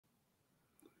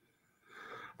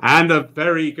And a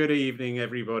very good evening,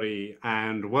 everybody,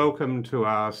 and welcome to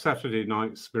our Saturday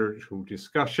night spiritual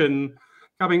discussion,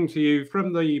 coming to you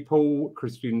from the Paul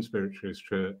Christian Spiritualist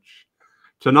Church.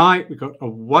 Tonight, we've got a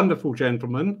wonderful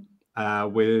gentleman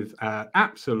with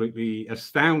absolutely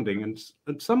astounding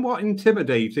and somewhat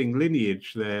intimidating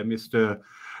lineage there, Mr.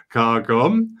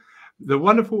 Carr-Gomme, the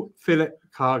wonderful Phillip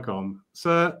Carr-Gomme.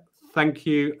 Sir, thank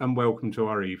you and welcome to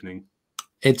our evening.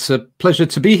 It's a pleasure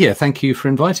to be here. Thank you for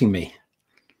inviting me.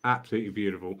 Absolutely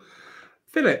beautiful.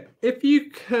 Phillip, if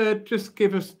you could just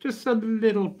give us just a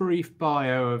little brief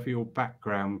bio of your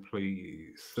background,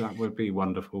 please. That would be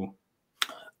wonderful.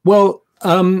 Well,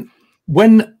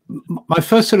 when my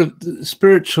first sort of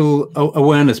spiritual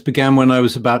awareness began when I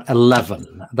was about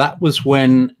 11, that was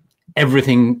when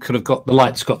everything the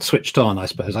lights got switched on, I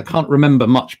suppose. I can't remember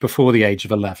much before the age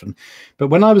of 11. But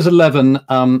when I was 11,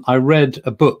 I read a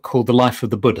book called The Life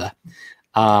of the Buddha.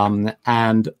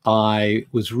 And I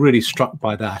was really struck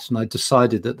by that, and I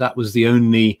decided that that was the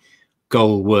only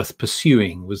goal worth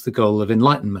pursuing, was the goal of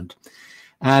enlightenment.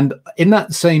 And in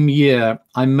that same year,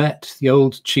 I met the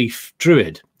old chief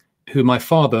Druid, who my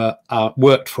father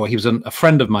worked for. He was a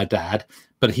friend of my dad,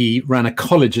 but he ran a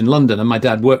college in London, and my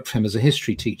dad worked for him as a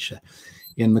history teacher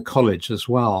in the college as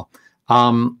well.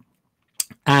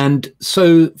 And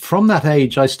so from that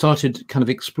age, I started kind of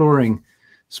exploring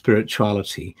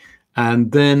spirituality.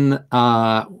 And then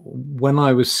when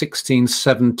I was 16,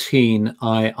 17,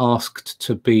 I asked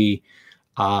to be,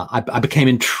 I became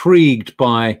intrigued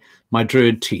by my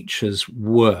Druid teacher's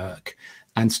work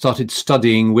and started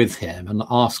studying with him, and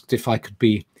asked if I could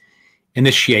be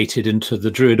initiated into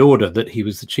the Druid order that he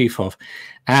was the chief of.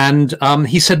 And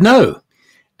he said no.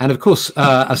 And of course,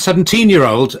 a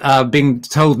 17-year-old being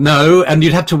told no, and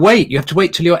you have to wait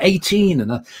till you're 18,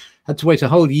 and I had to wait a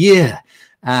whole year.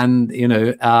 And,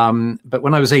 but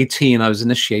when I was 18, I was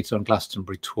initiated on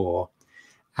Glastonbury tour,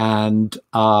 and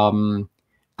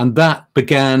that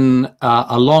began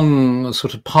a long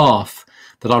sort of path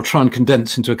that I'll try and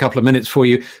condense into a couple of minutes for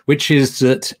you, which is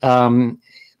that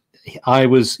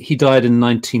he died in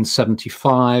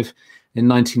 1975. In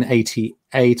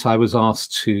 1988, I was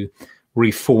asked to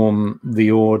reform the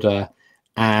order,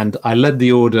 and I led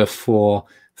the order for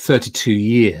 32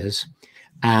 years.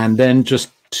 And then just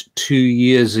 2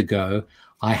 years ago,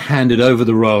 I handed over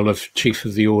the role of Chief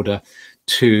of the Order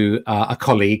to a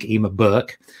colleague, Emma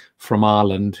Burke, from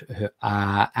Ireland,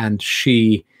 and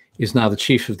she is now the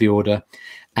Chief of the Order.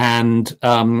 And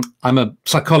I'm a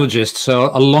psychologist,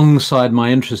 so alongside my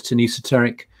interest in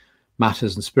esoteric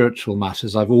matters and spiritual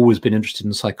matters, I've always been interested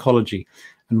in psychology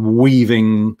and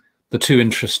weaving the two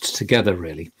interests together,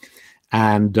 really.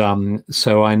 And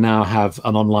so I now have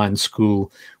an online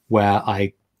school where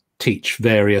I teach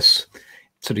various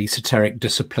sort of esoteric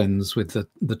disciplines with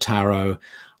the tarot,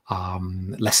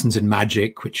 lessons in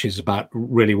magic, which is about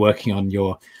really working on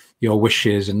your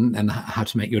wishes and how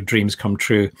to make your dreams come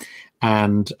true,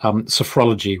 and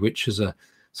sophrology, which is a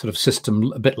sort of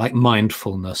system a bit like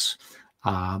mindfulness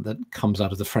that comes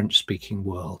out of the French-speaking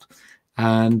world.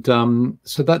 And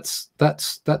so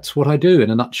that's what I do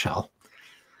in a nutshell.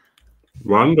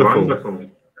 Wonderful.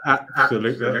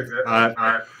 Absolutely.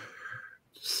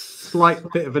 Slight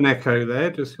bit of an echo there.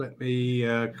 Just let me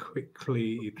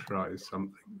quickly try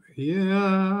something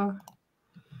here.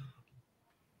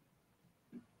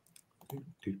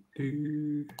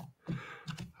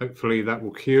 Hopefully that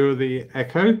will cure the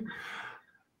echo.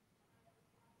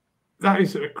 That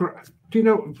is great. Do you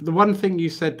know the one thing you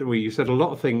said? Well, you said a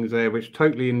lot of things there which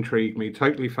totally intrigued me,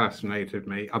 totally fascinated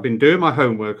me. I've been doing my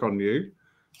homework on you.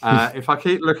 If I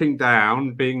keep looking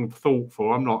down, being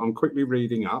thoughtful, I'm not. I'm quickly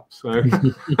reading up. So,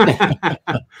 but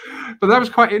that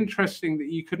was quite interesting that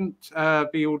you couldn't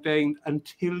be ordained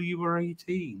until you were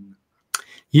 18.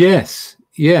 Yes,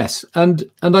 and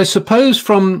I suppose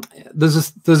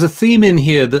there's a theme in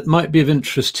here that might be of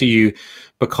interest to you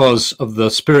because of the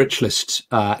spiritualist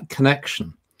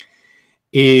connection.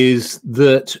 Is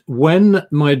that when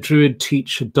my Druid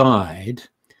teacher died,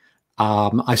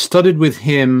 I studied with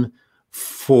him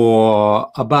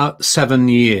for about 7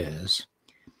 years,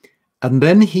 and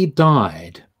then he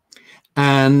died.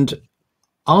 And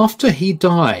after he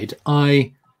died,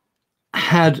 I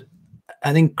had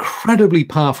an incredibly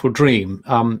powerful dream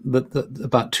that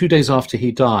about 2 days after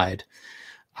he died,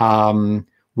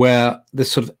 where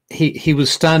this sort of he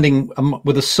was standing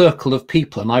with a circle of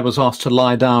people, and I was asked to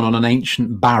lie down on an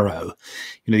ancient barrow,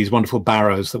 these wonderful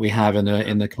barrows that we have in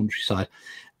the countryside,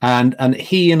 and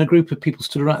he and a group of people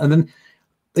stood around, and then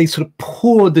they sort of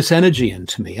poured this energy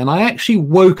into me, and I actually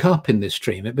woke up in this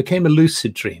dream. It became a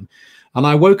lucid dream, and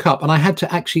I woke up and I had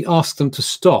to actually ask them to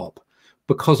stop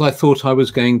because I thought I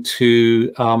was going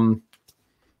to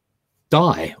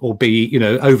die or be,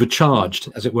 overcharged,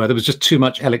 as it were. There was just too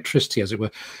much electricity, as it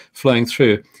were, flowing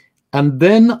through. And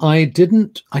then I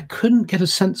couldn't get a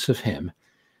sense of him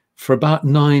for about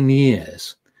 9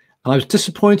 years. And I was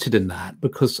disappointed in that,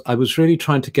 because I was really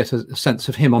trying to get a sense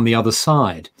of him on the other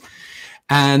side.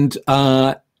 And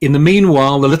in the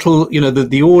meanwhile, the little,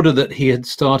 the order that he had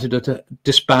started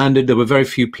disbanded. There were very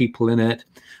few people in it.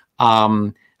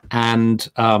 I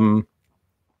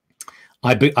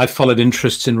followed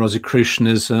interests in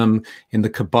Rosicrucianism, in the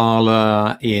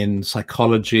Kabbalah, in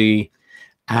psychology,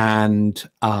 and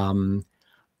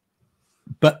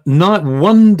but not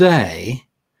one day,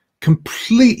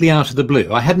 completely out of the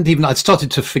blue, I'd started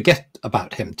to forget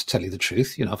about him, to tell you the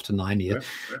truth, after 9 years,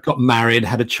 got married,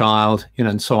 had a child,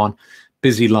 and so on,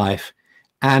 busy life.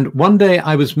 And one day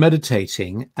I was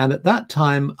meditating, and at that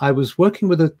time I was working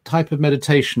with a type of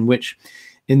meditation which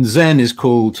in Zen is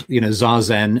called,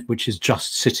 Zazen, which is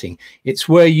just sitting. It's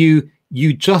where you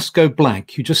just go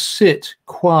blank. You just sit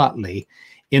quietly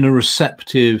in a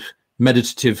receptive,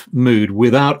 meditative mood,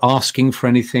 without asking for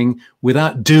anything,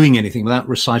 without doing anything, without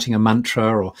reciting a mantra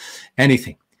or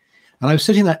anything. And I was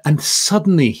sitting there, and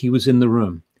suddenly he was in the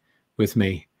room with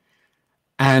me.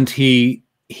 And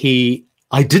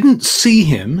I didn't see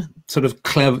him, sort of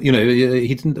clever,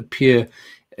 he didn't appear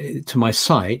to my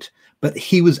sight, but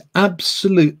he was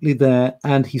absolutely there,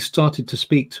 and he started to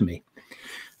speak to me.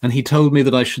 And he told me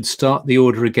that I should start the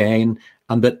order again,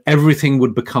 and that everything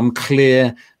would become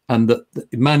clear, and that the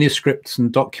manuscripts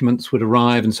and documents would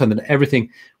arrive, and so that everything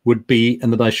would be,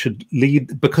 and that I should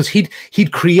lead, because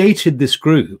he'd created this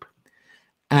group,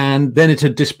 and then it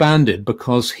had disbanded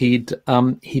because he'd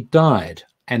died,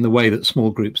 in the way that small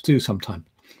groups do sometimes.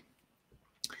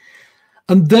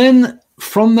 And then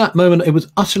from that moment, it was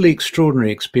utterly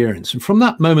extraordinary experience. And from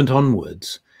that moment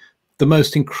onwards, the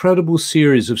most incredible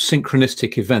series of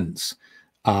synchronistic events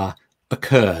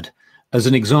occurred. As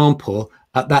an example,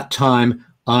 at that time,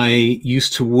 I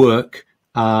used to work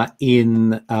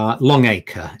in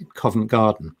Longacre, in Covent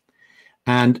Garden.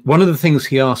 And one of the things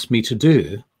he asked me to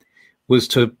do was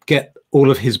to get all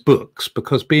of his books,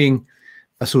 because being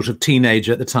a sort of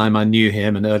teenager at the time, I knew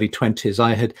him, in early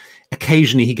 20s,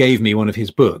 occasionally he gave me one of his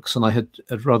books, and I had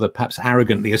rather perhaps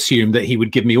arrogantly assumed that he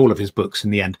would give me all of his books in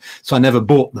the end. So I never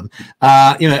bought them,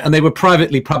 and they were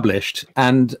privately published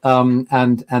and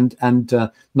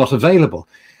not available.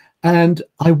 And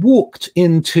I walked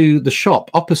into the shop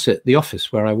opposite the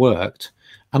office where I worked,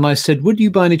 and I said, would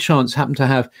you by any chance happen to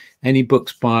have any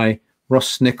books by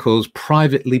Ross Nichols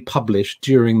privately published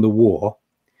during the war?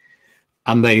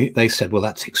 And they said, well,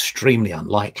 that's extremely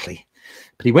unlikely.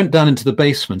 But he went down into the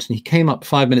basement, and he came up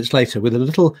 5 minutes later with a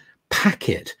little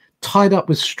packet tied up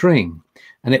with string.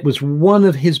 And it was one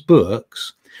of his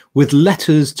books with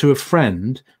letters to a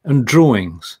friend and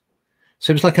drawings.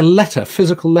 So it was like a letter,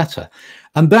 physical letter.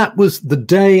 And that was the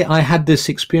day I had this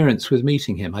experience with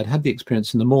meeting him. I'd had the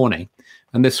experience in the morning,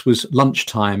 and this was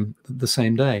lunchtime the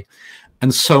same day,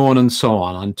 and so on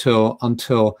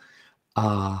until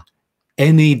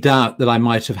any doubt that I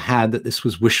might have had that this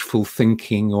was wishful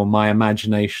thinking or my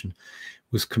imagination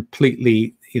was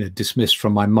completely, dismissed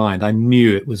from my mind. I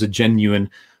knew it was a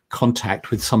genuine contact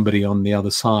with somebody on the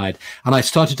other side. And I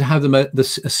started to have a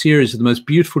series of the most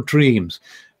beautiful dreams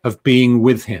of being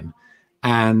with him.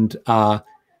 And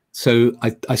so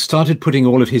I started putting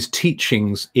all of his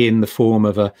teachings in the form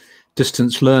of a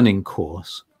distance learning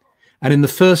course. And in the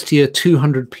first year,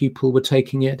 200 people were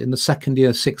taking it. In the second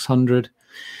year, 600.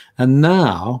 And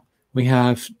now we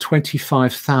have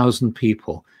 25,000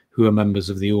 people who are members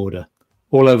of the order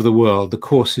all over the world. The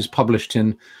course is published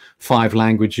in 5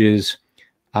 languages.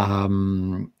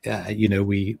 We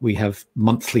have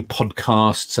monthly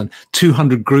podcasts and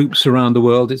 200 groups around the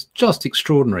world. It's just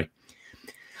extraordinary.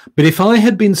 But if I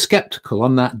had been skeptical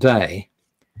on that day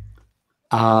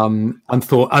and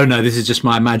thought, oh no, this is just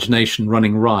my imagination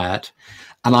running riot,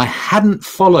 and I hadn't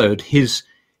followed his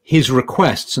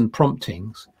requests and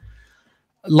promptings,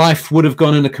 life would have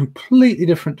gone in a completely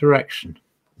different direction.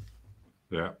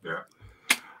 Yeah.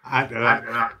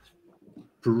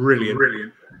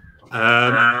 Brilliant.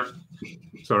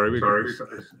 Sorry, we've got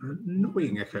an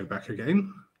annoying echo back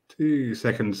again. 2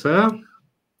 seconds, sir.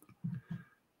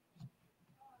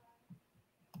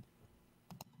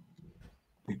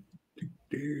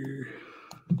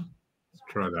 Let's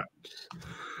try that.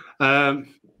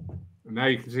 Now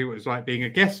you can see what it's like being a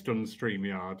guest on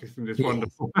StreamYard. Isn't this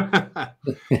wonderful?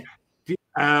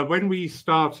 When we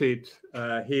started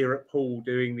here at Paul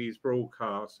doing these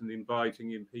broadcasts and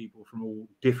inviting in people from all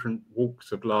different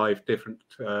walks of life, different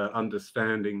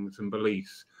understandings and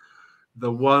beliefs,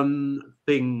 the one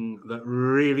thing that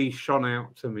really shone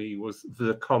out to me was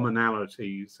the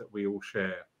commonalities that we all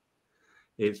share.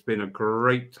 It's been a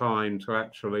great time to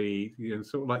actually,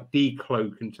 sort of like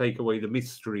decloak and take away the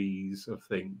mysteries of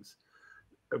things.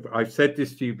 I've said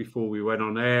this to you before we went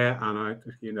on air, and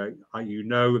you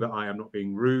know that I am not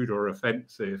being rude or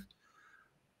offensive.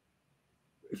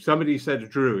 If somebody said a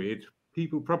druid,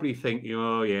 people probably think,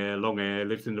 oh yeah, long hair,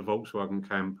 lives in the Volkswagen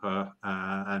camper,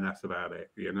 and that's about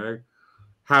it,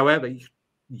 However,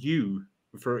 you,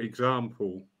 for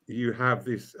example, you have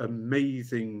this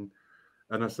amazing,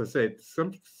 and as I said,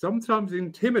 sometimes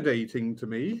intimidating to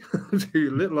me,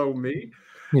 to little old me.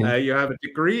 Yeah. You have a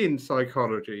degree in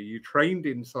psychology, you trained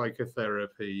in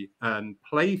psychotherapy and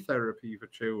play therapy for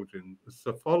children,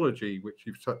 sophology, which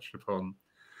you've touched upon.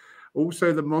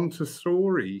 Also the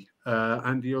Montessori,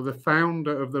 and you're the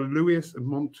founder of the Lewis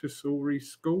Montessori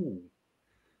School.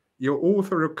 You're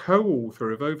author or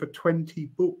co-author of over 20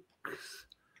 books.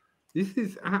 This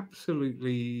is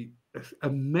absolutely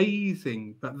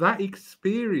amazing. But that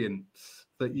experience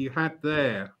that you had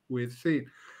there with seeing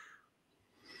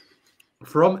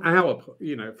from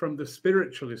from the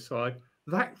spiritualist side,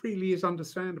 that really is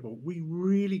understandable. We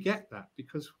really get that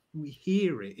because we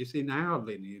hear it. It's in our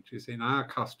lineage, it's in our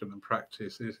custom and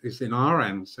practice, it's in our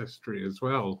ancestry as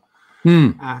well.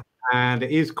 And it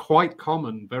is quite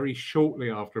common very shortly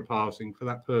after a passing for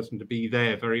that person to be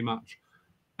there very much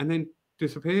and then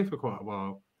disappear for quite a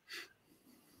while.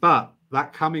 But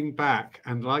that coming back,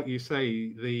 and like you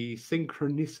say, the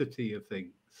synchronicity of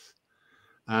things,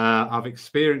 I've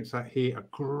experienced that here a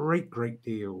great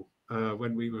deal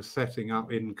when we were setting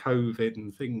up in COVID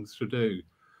and things to do.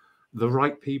 The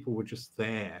right people were just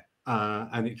there,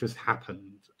 and it just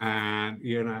happened. And,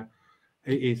 it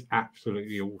is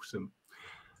absolutely awesome.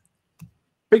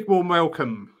 Big warm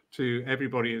welcome to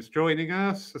everybody who's joining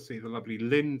us. I see the lovely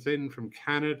Lynn's in from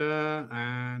Canada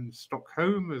and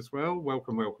Stockholm as well.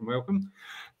 Welcome.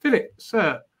 Philip,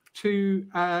 sir, to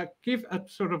give a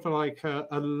sort of like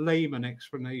a layman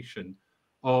explanation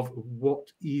of what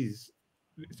is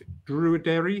it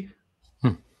Druidry?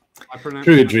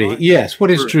 Druidry, right? Yes.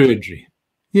 What is Druidry?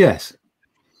 Yes.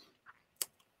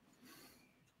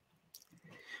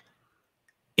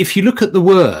 If you look at the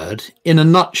word in a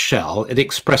nutshell, it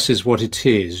expresses what it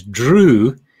is.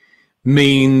 Dru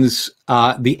means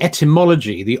the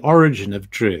etymology, the origin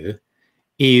of Dru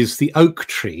is the oak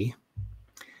tree,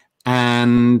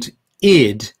 and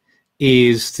id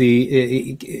is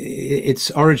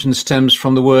its origin stems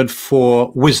from the word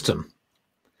for wisdom.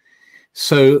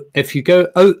 So if you go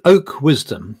oak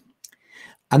wisdom,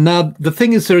 and now the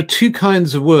thing is there are two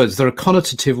kinds of words. There are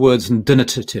connotative words and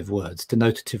denotative words.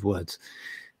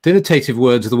 Denotative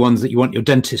words are the ones that you want your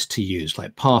dentist to use,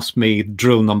 like pass me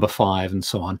drill number 5 and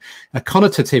so on.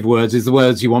 Connotative words is the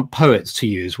words you want poets to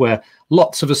use, where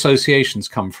lots of associations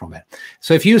come from it.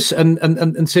 So if you so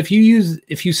if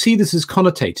you see this as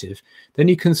connotative, then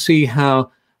you can see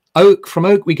how from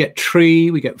oak we get tree,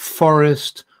 we get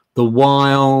forest, the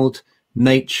wild,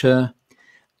 nature,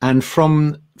 and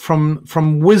from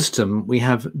wisdom we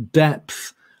have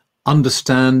depth,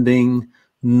 understanding,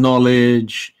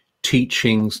 knowledge,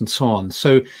 teachings, and so on.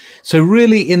 So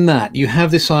really in that you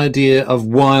have this idea of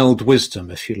wild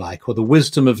wisdom, if you like, or the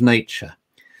wisdom of nature.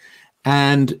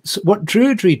 And so what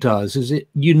Druidry does is it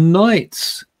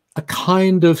unites a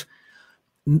kind of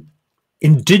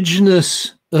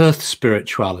indigenous earth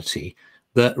spirituality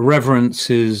that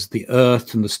reverences the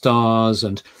earth and the stars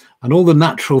and all the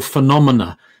natural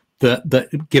phenomena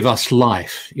that give us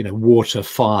life, water,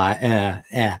 fire,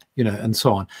 air, and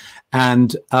so on.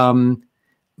 And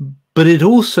but it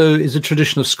also is a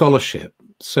tradition of scholarship.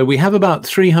 So we have about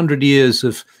 300 years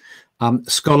of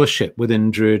scholarship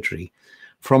within Druidry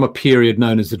from a period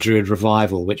known as the Druid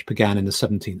Revival, which began in the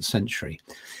 17th century.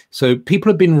 So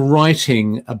people have been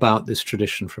writing about this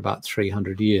tradition for about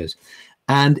 300 years.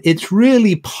 And it's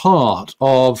really part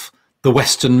of the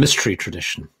Western mystery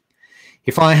tradition.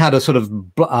 If I had a sort of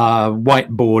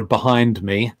whiteboard behind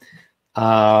me,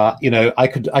 I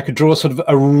could draw sort of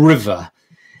a river,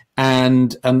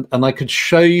 and I could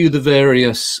show you the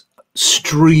various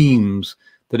streams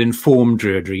that inform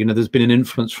Druidry. There's been an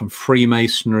influence from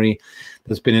Freemasonry.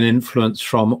 There's been an influence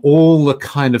from all the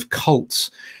kind of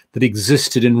cults that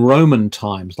existed in Roman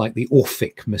times, like the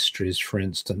Orphic mysteries, for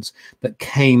instance, that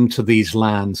came to these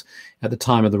lands at the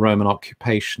time of the Roman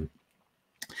occupation.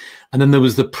 And then there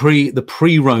was the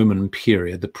pre-Roman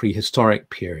period, the prehistoric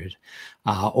period,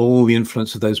 all the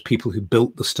influence of those people who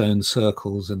built the stone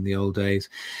circles in the old days,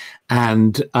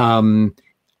 and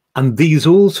these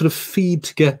all sort of feed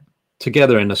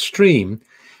together in a stream,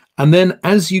 And then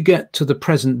as you get to the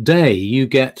present day, you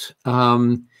get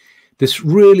this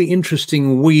really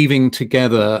interesting weaving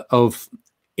together of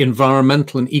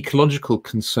environmental and ecological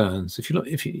concerns. If you look,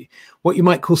 what you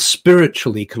might call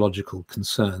spiritual ecological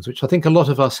concerns, which I think a lot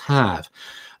of us have.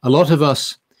 A lot of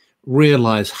us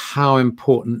realize how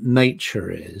important nature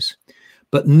is,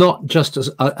 but not just as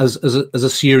a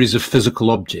series of physical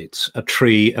objects, a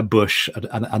tree, a bush,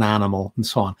 an animal, and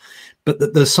so on, but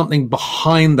that there's something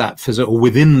behind that physical, or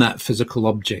within that physical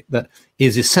object, that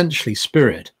is essentially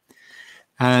spirit.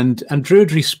 And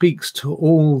Druidry speaks to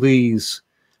all these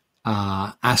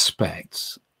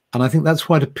aspects, and I think that's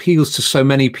why it appeals to so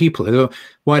many people.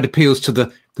 Why it appeals to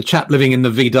the chap living in the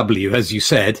VW, as you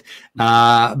said,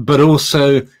 but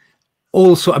also,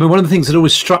 I mean, one of the things that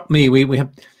always struck me, we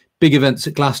have big events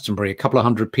at Glastonbury. A couple of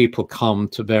hundred people come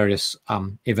to various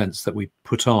events that we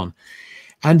put on,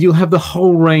 and you'll have the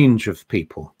whole range of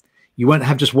people. You won't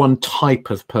have just one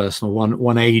type of person or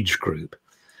one age group.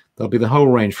 There'll be the whole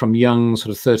range, from young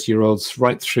sort of 30-year-olds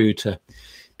right through to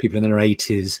people in their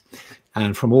 80s,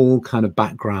 and from all kind of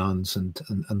backgrounds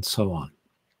and so on.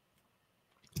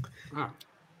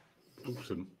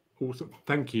 Awesome.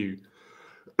 Thank you.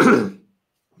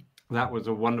 That was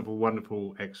a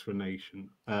wonderful explanation,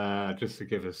 just to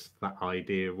give us that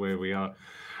idea of where we are.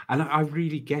 And I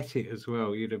really get it as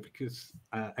well, because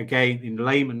again, in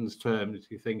layman's terms,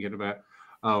 you're thinking about,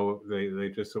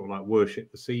 they just sort of like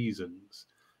worship the seasons.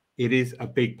 It is a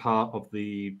big part of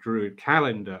the Druid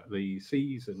calendar, the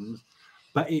seasons,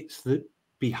 but it's the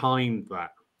behind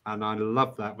that. And I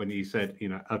love that when you said,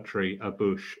 a tree, a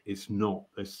bush. It's not.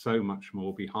 There's so much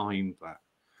more behind that.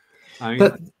 I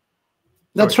mean,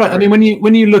 that's right. I mean,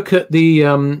 when you look at the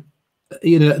at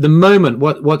the moment,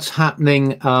 what's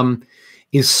happening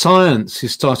is science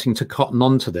is starting to cotton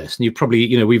onto this, and you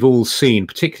probably we've all seen,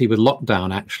 particularly with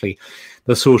lockdown, actually,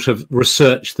 the sort of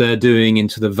research they're doing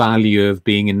into the value of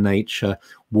being in nature,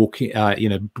 walking,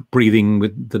 breathing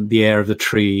with the air of the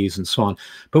trees and so on.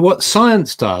 But what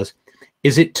science does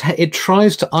is it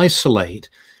tries to isolate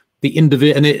the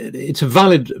individual, and it's a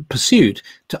valid pursuit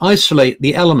to isolate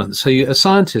the elements. So a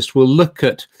scientist will look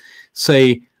at,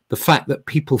 say, the fact that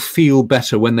people feel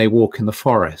better when they walk in the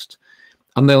forest,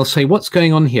 and they'll say, what's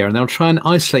going on here? And they'll try and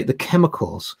isolate the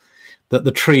chemicals that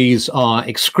the trees are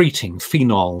excreting,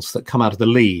 phenols that come out of the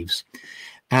leaves.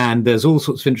 And there's all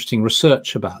sorts of interesting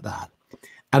research about that.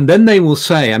 And then they will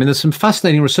say, I mean, there's some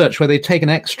fascinating research where they take an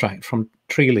extract from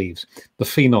tree leaves, the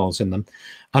phenols in them,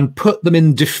 and put them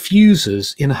in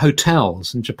diffusers in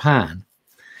hotels in Japan.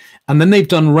 And then they've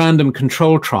done random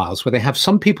control trials where they have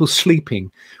some people sleeping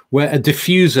where a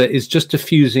diffuser is just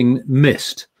diffusing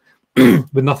mist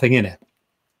with nothing in it.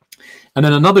 And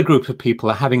then another group of people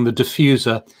are having the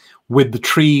diffuser with the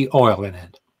tree oil in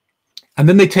it. And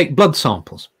then they take blood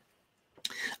samples.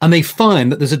 And they find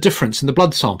that there's a difference in the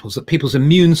blood samples, that people's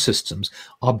immune systems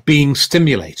are being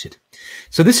stimulated.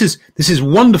 So this is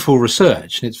wonderful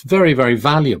research, and it's very, very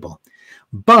valuable.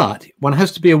 But one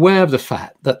has to be aware of the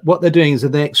fact that what they're doing is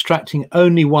that they're extracting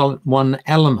only one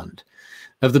element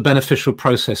of the beneficial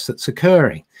process that's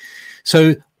occurring.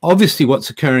 So obviously what's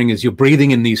occurring is you're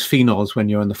breathing in these phenols when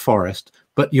you're in the forest,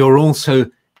 but you're also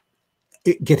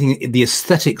getting the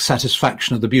aesthetic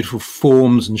satisfaction of the beautiful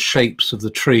forms and shapes of the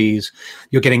trees.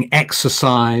 You're getting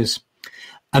exercise.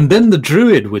 And then the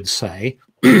Druid would say,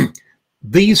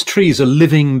 these trees are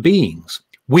living beings.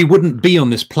 We wouldn't be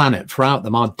on this planet without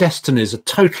them. Our destinies are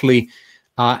totally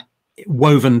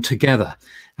woven together.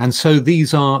 And so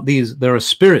there are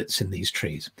spirits in these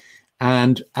trees.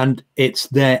 And it's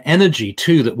their energy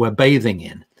too that we're bathing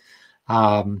in.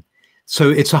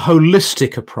 So it's a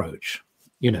holistic approach,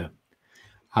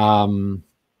 and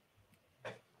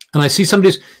I see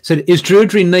somebody said, is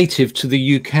Druidry native to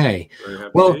the UK?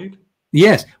 Well,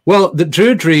 yes. Well, the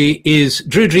Druidry is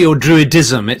Druidry or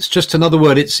Druidism. It's just another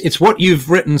word. It's what you've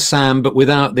written, Sam, but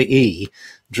without the E,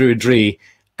 Druidry.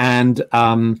 And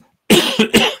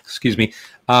excuse me,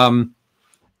 Druidism.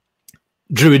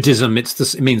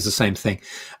 It means the same thing.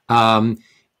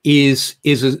 Is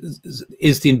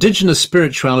the indigenous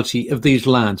spirituality of these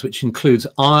lands, which includes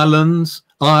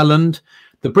Ireland,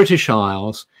 the British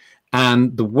Isles,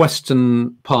 and the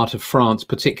western part of France,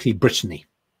 particularly Brittany,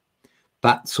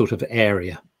 that sort of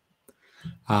area.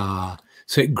 So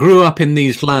it grew up in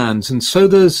these lands, and so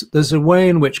there's a way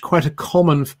in which quite a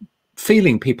common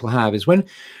feeling people have is when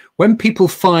people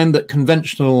find that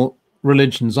conventional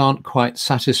religions aren't quite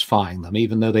satisfying them,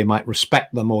 even though they might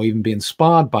respect them or even be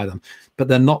inspired by them, but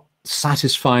they're not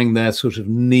satisfying their sort of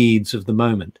needs of the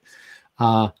moment.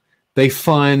 They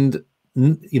find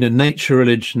nature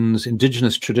religions,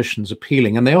 indigenous traditions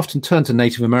appealing, and they often turn to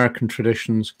Native American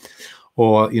traditions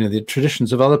or the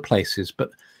traditions of other places.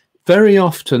 But very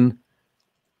often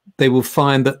they will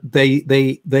find that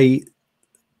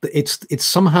it's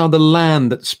somehow the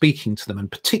land that's speaking to them,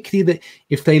 and particularly that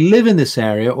if they live in this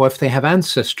area or if they have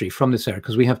ancestry from this area,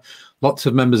 because we have lots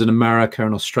of members in America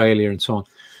and Australia and so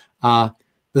on.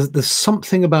 There's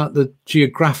something about the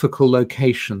geographical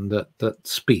location that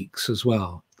speaks as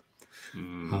well.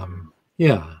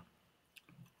 Yeah,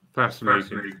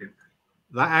 fascinating.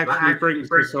 That actually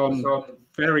brings us on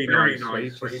very nicely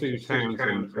to Sue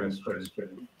Townsend's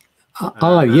question.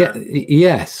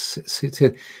 Yes.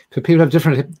 For people who have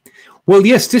different. Well,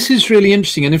 yes, this is really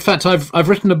interesting, and in fact, I've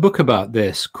written a book about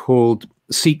this called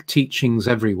 "Seek Teachings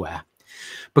Everywhere,"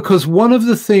 because one of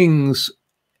the things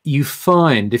you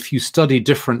find if you study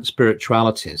different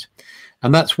spiritualities,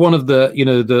 and that's one of the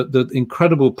the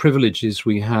incredible privileges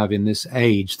we have in this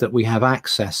age, that we have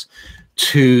access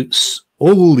to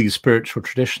all these spiritual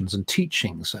traditions and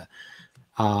teachings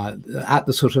at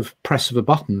the sort of press of a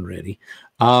button, really,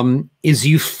 is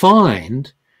you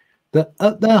find that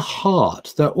at their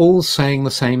heart they're all saying the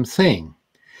same thing,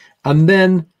 and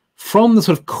then from the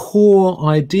sort of core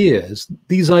ideas,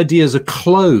 these ideas are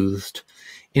clothed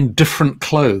in different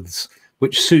clothes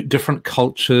which suit different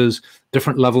cultures,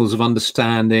 different levels of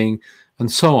understanding, and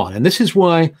so on. And this is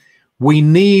why we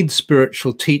need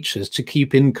spiritual teachers to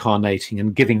keep incarnating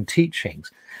and giving teachings,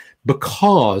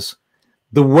 because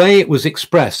the way it was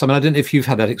expressed, I mean, I don't know if you've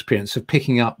had that experience of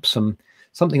picking up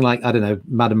something like, I don't know,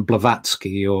 Madame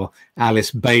Blavatsky or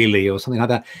Alice Bailey or something like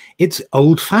that. It's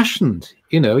old-fashioned,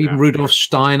 even Rudolf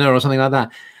Steiner or something like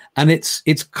that. And it's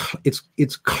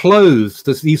clothed,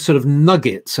 these sort of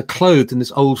nuggets are clothed in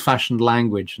this old-fashioned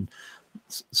language and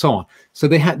so on. So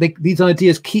these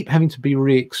ideas keep having to be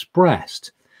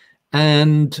re-expressed.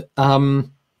 And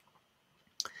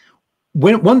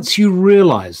once you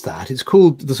realize that, it's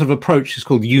called, the sort of approach is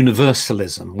called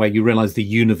universalism, where you realize the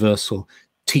universal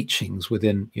teachings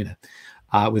within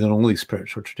within all these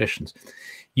spiritual traditions.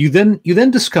 You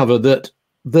then discover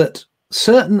that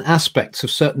certain aspects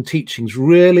of certain teachings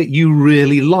you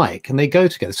really like, and they go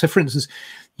together. So, for instance,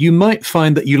 you might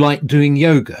find that you like doing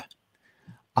yoga,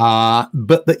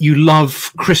 but that you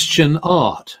love Christian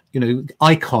art,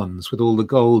 icons with all the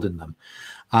gold in them.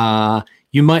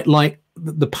 You might like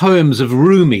the poems of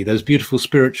Rumi, those beautiful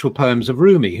spiritual poems of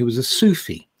Rumi, who was a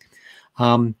Sufi.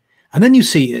 And then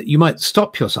you might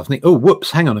stop yourself and think, oh, whoops,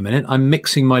 hang on a minute, I'm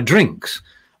mixing my drinks.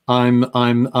 I'm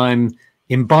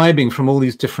imbibing from all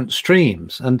these different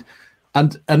streams. And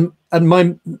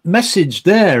my message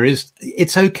there is,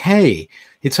 it's okay.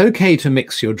 It's okay to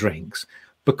mix your drinks,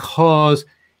 because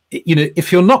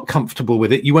if you're not comfortable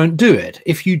with it, you won't do it.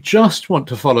 If you just want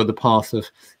to follow the path of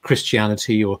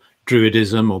Christianity or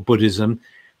Druidism or Buddhism,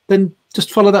 then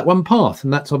just follow that one path,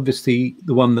 and that's obviously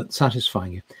the one that's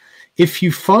satisfying you. If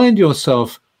you find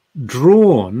yourself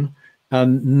drawn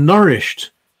and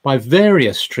nourished by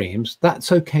various streams,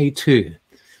 that's okay too.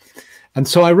 And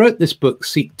so I wrote this book,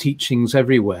 Seek Teachings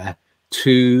Everywhere,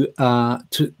 to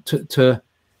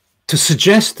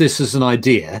suggest this as an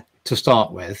idea to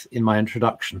start with in my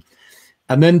introduction,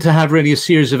 and then to have really a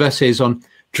series of essays on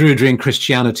Druidry and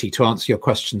Christianity to answer your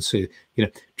question, Sue.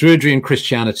 Druidry and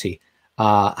Christianity,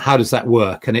 how does that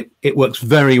work? And it works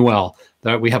very well.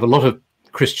 We have a lot of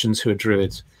Christians who are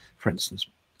Druids, for instance.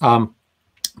 But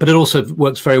it also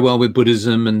works very well with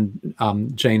Buddhism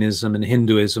and Jainism and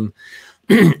Hinduism.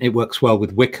 It works well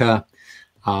with Wicca.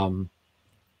 And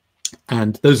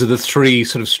those are the three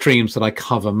sort of streams that I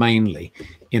cover mainly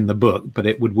in the book, but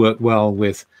it would work well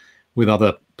with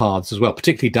other paths as well,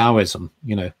 particularly Taoism.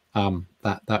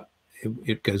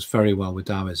 It goes very well with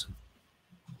Taoism.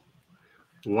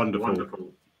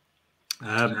 Wonderful.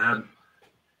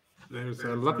 There's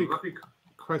a lovely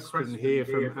question here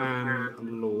from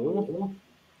Anne Law.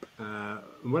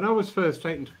 When I was first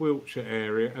taken to Wiltshire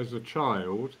area as a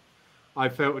child, I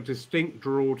felt a distinct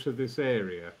draw to this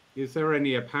area. Is there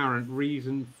any apparent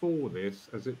reason for this?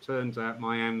 As it turns out,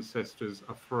 my ancestors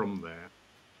are from there.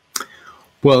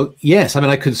 Well, yes. I mean,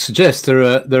 I could suggest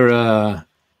there are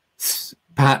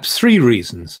perhaps three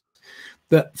reasons.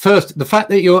 First, the fact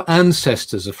that your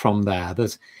ancestors are from there.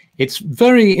 It's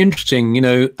very interesting.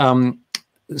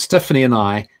 Stephanie and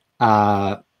I,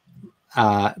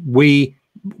 we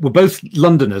were both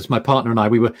Londoners. My partner and I,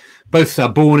 we were both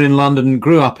born in London,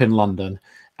 grew up in London,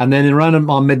 and then around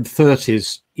our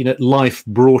mid-30s, life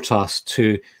brought us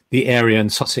to the area in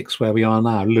Sussex where we are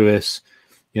now, Lewes,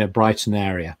 Brighton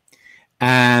area.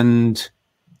 And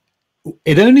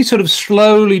it only sort of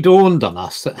slowly dawned on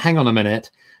us that, hang on a minute,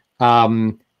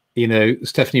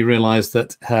 Stephanie realized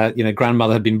that her,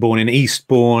 grandmother had been born in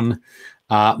Eastbourne.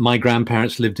 My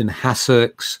grandparents lived in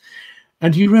Hassocks.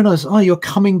 and you realize, oh, you're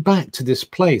coming back to this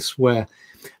place where,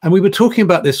 and we were talking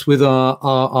about this with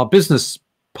our business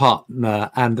partner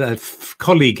and a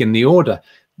colleague in the order,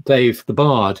 Dave the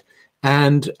Bard,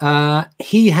 and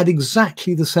he had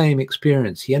exactly the same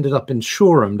experience. He ended up in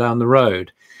Shoreham down the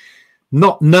road,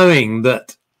 not knowing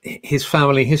that his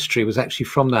family history was actually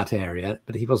from that area,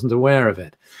 but he wasn't aware of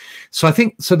it. So I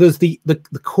think, so there's the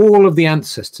call of the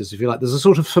ancestors, if you like. There's a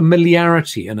sort of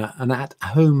familiarity and an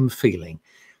at-home feeling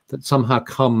that somehow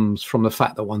comes from the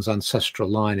fact that one's ancestral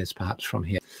line is perhaps from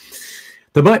here.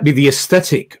 There might be the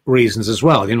aesthetic reasons as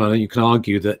well. You know, you can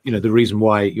argue that, you know, the reason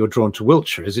why you're drawn to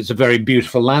Wiltshire is it's a very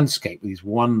beautiful landscape with these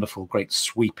wonderful, great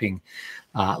sweeping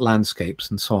landscapes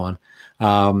and so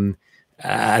on.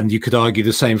 And you could argue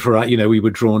the same for, you know, we were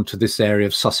drawn to this area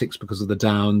of Sussex because of the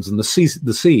downs and the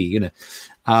sea, you know.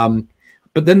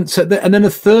 But then, and then a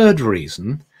third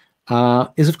reason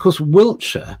is, of course,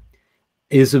 Wiltshire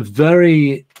is a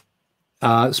very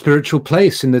spiritual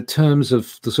place in the terms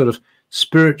of the sort of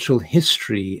spiritual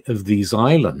history of these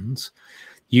islands.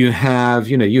 You have,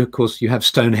 you know, of course, you have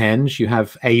Stonehenge, you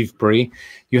have Avebury,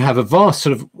 you have a vast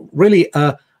sort of really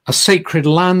a sacred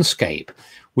landscape.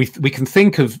 We can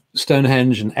think of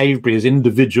Stonehenge and Avebury as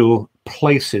individual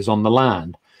places on the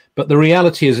land, but the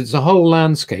reality is it's a whole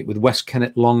landscape with West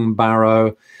Kennet, Long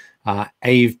Barrow,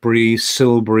 Avebury,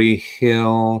 Silbury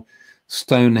Hill,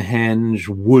 Stonehenge,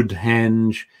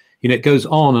 Woodhenge. You know, it goes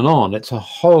on and on. It's a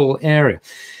whole area.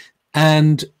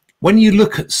 And when you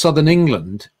look at southern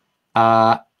England,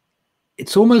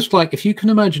 it's almost like if you can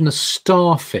imagine a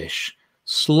starfish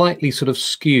slightly sort of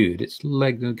skewed, its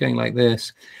leg going like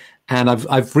this. And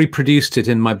I've reproduced it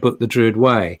in my book, The Druid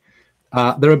Way.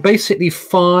 There are basically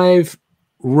 5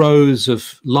 rows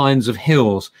of lines of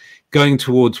hills going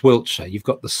towards Wiltshire. You've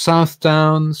got the South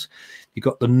Downs, you've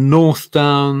got the North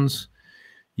Downs,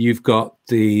 you've got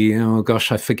the, oh gosh,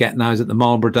 I forget now, is it the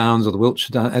Marlborough Downs or the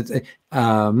Wiltshire Downs?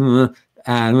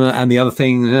 And the other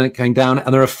thing going down.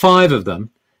 And there are 5 of them.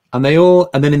 And they all,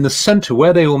 and then in the centre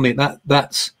where they all meet,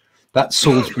 that's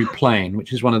Salisbury Plain,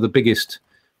 which is one of the biggest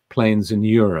plains in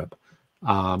Europe.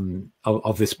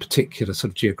 Of this particular sort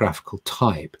of geographical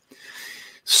type.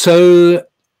 So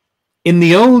in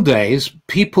the old days,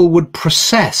 people would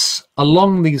process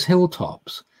along these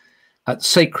hilltops at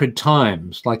sacred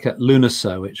times, like at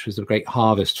Lunacer, which was the great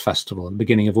harvest festival in the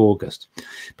beginning of August,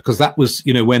 because that was,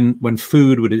 you know, when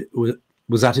food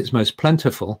was at its most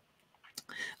plentiful.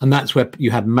 And that's where you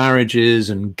had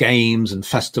marriages and games and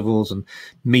festivals and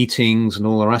meetings and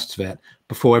all the rest of it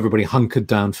before everybody hunkered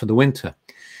down for the winter.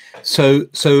 So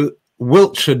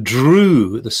Wiltshire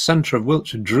drew, the centre of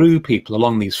Wiltshire drew people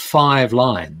along these 5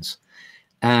 lines,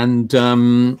 and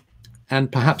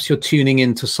perhaps you're tuning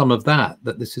into some of that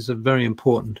this is a very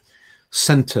important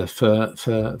centre for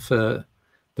the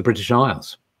British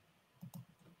Isles.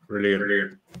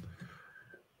 Brilliant.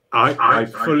 I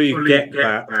fully get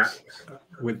that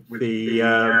with the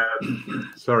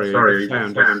sorry,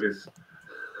 sound is...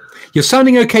 You're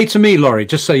sounding okay to me, Laurie,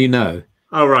 just so you know.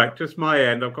 Oh, right, just my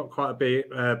end. I've got quite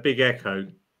a big echo.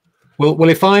 Well,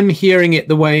 if I'm hearing it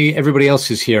the way everybody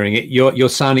else is hearing it, you're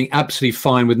sounding absolutely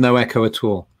fine with no echo at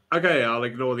all. Okay, I'll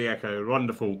ignore the echo.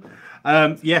 Wonderful.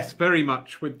 Yes, very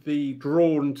much with the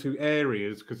drawn to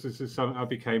areas, because this is something I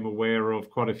became aware of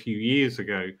quite a few years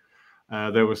ago.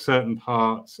 There were certain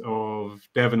parts of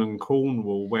Devon and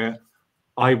Cornwall where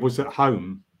I was at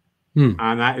home.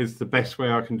 And that is the best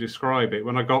way I can describe it.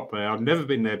 When I got there, I've never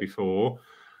been there before.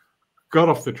 Got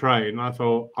off the train, I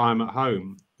thought, I'm at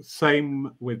home.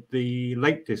 Same with the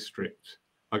Lake District.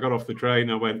 I got off the train,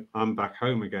 I went, I'm back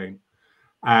home again.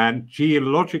 And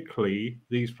geologically,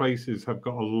 these places have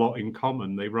got a lot in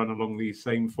common. They run along these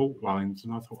same fault lines.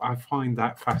 And I thought, I find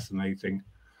that fascinating.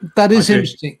 That is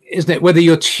interesting, isn't it? Whether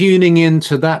you're tuning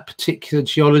into that particular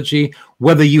geology,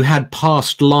 whether you had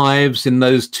past lives in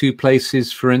those 2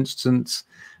 places, for instance,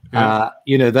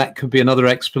 you know, that could be another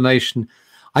explanation.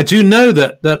 I do know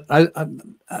that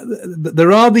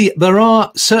there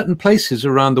are certain places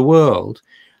around the world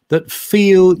that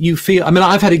you feel. I mean,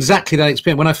 I've had exactly that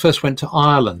experience when I first went to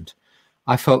Ireland.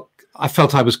 I felt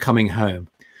I was coming home.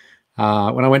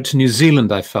 When I went to New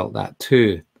Zealand, I felt that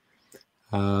too.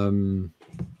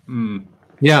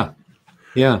 Yeah.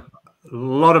 A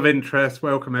lot of interest.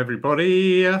 Welcome,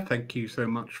 everybody. Thank you so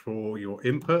much for your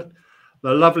input.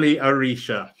 The lovely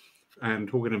Arisha, and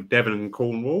talking of Devon and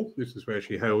Cornwall, this is where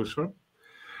she hails from.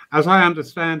 As I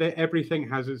understand it, everything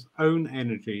has its own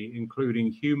energy,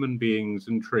 including human beings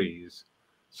and trees.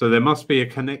 So there must be a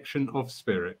connection of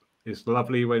spirit. It's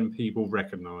lovely when people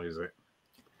recognize it.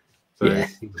 So, yeah,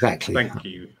 exactly. Thank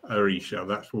you, Arisha.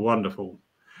 That's wonderful.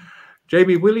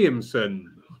 Jamie Williamson,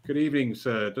 Good evening,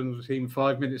 sir. Doesn't seem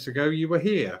 5 minutes ago you were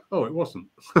here. Oh, it wasn't.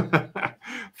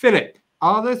 Philip,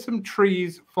 are there some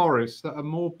trees, forests that are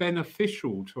more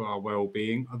beneficial to our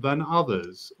well-being than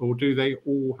others, or do they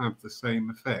all have the same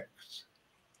effects?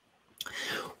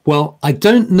 Well, I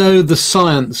don't know the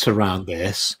science around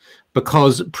this,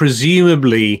 because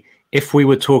presumably if we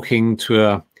were talking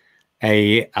to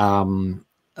a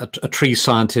tree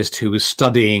scientist who was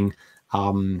studying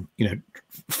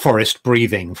forest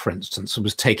breathing, for instance, and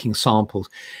was taking samples,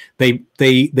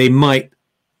 they might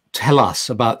tell us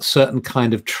about certain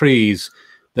kind of trees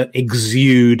that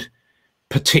exude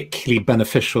particularly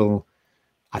beneficial,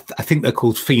 I think they're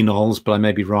called phenols, but I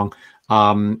may be wrong,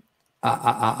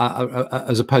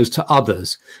 as opposed to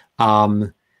others.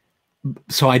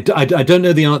 So I don't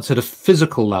know the answer to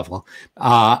physical level.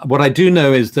 What I do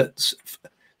know is that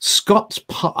Scots,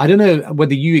 I don't know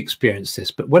whether you experience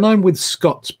this, but when I'm with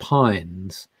Scots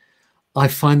pines, I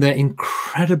find they're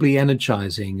incredibly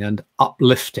energizing and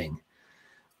uplifting,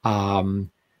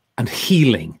 and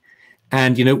healing.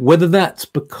 And, you know, whether that's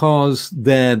because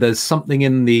there's something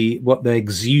in what they're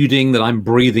exuding that I'm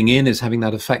breathing in is having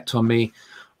that effect on me,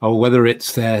 or whether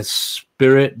it's their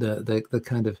spirit, the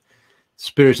kind of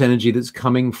spirit energy that's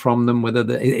coming from them,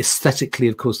 whether aesthetically,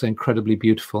 of course, they're incredibly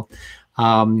beautiful.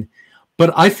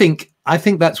 But I think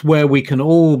that's where we can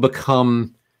all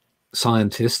become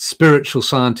scientists, spiritual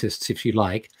scientists, if you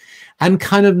like, and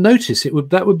kind of notice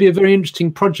that would be a very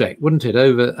interesting project, wouldn't it,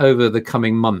 over the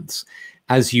coming months,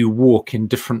 as you walk in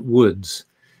different woods,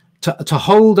 to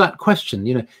hold that question,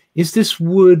 you know, is this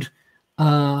wood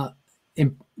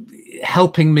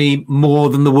helping me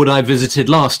more than the wood I visited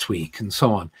last week, and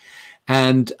so on.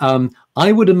 And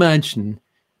I would imagine,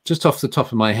 just off the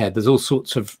top of my head, there's all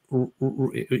sorts of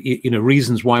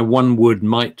reasons why one wood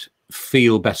might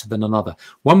feel better than another.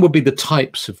 One would be the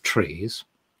types of trees.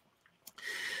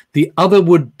 The other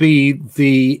would be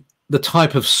the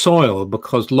type of soil,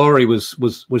 because Laurie was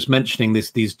mentioning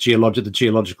the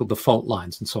geological fault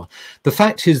lines and so on. The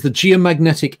fact is, the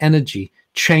geomagnetic energy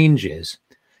changes.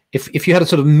 If you had a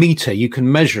sort of meter, you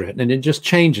can measure it, and it just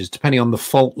changes depending on the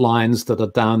fault lines that are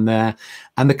down there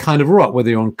and the kind of rock, whether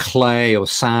you're on clay or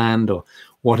sand or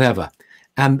whatever.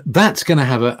 And that's going to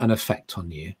have an effect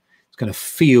on you. It's going to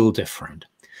feel different.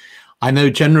 I know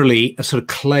generally a sort of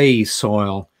clay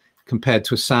soil compared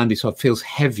to a sandy soil feels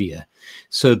heavier.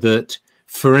 So that,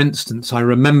 for instance, I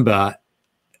remember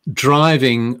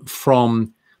driving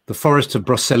from the forest of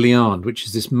Brocéliande, which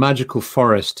is this magical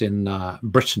forest in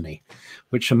Brittany,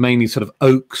 which are mainly sort of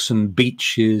oaks and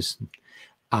beeches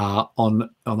on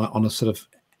a sort of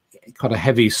quite a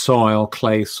heavy soil,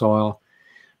 clay soil.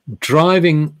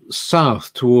 Driving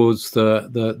south towards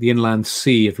the inland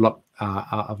sea of Loch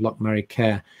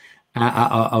Maricare,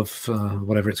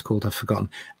 whatever it's called, I've forgotten.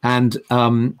 And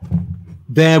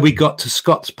there we got to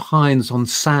Scots pines on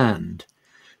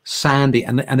sandy,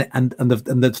 and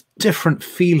the different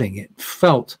feeling. It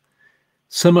felt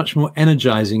so much more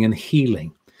energizing and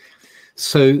healing.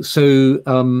 So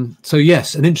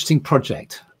yes, an interesting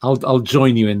project. I'll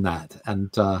join you in that,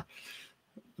 and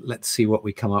let's see what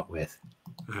we come up with.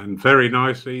 And very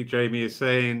nicely, Jamie is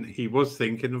saying he was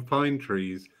thinking of pine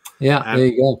trees. Yeah, there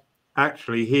you go.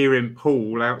 Actually, here in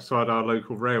Poole, outside our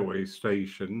local railway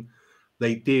station,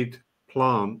 they did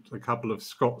plant a couple of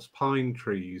Scots pine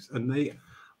trees, and they're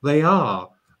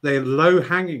low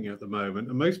hanging at the moment,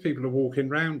 and most people are walking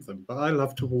around them. But I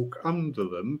love to walk under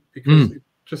them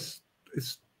because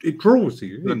it draws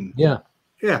you in. Yeah,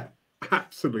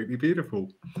 absolutely beautiful.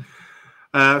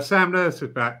 Sam Nurse is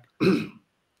back.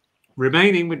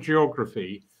 Remaining with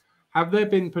geography, have there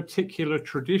been particular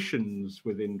traditions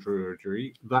within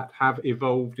Druidry that have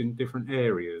evolved in different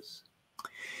areas?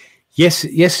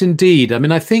 Yes, indeed. I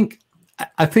mean, I think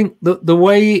the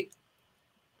way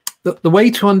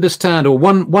to understand, or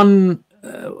one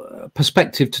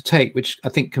perspective to take, which I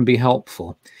think can be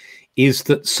helpful, is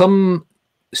that some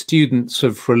students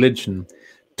of religion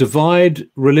divide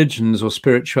religions or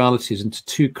spiritualities into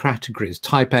two categories,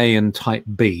 type A and type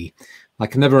B. I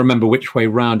can never remember which way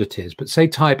round it is, but say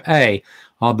type A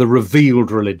are the revealed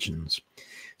religions.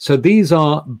 So these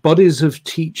are bodies of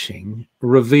teaching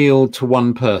revealed to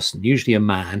one person, usually a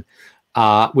man,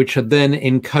 which are then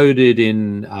encoded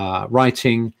in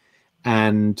writing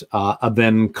and are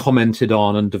then commented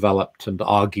on and developed and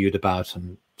argued about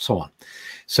and so on.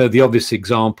 So the obvious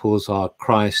examples are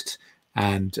Christ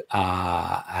and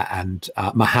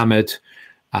Muhammad,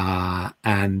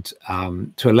 and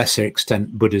to a lesser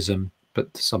extent Buddhism,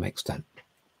 but to some extent.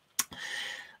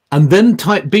 And then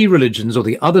type B religions, or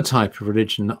the other type of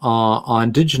religion, are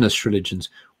indigenous religions,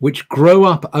 which grow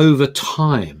up over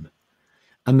time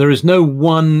and there is no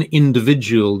one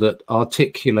individual that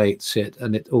articulates it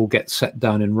and it all gets set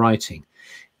down in writing.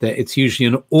 That it's usually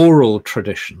an oral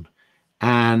tradition.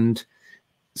 And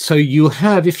so you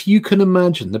have, if you can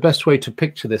imagine, the best way to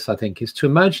picture this, I think, is to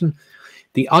imagine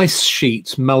the ice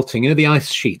sheets melting. You know, the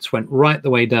ice sheets went right the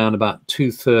way down about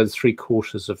 2/3,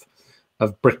 3/4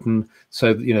 of Britain.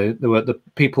 So, you know, the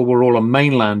people were all on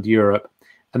mainland Europe.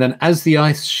 And then as the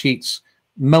ice sheets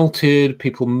melted,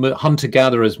 people,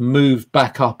 hunter-gatherers, moved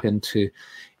back up into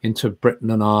Britain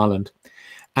and Ireland.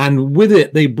 And with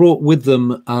it, they brought with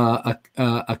them a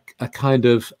kind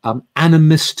of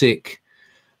animistic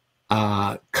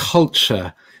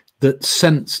culture that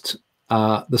sensed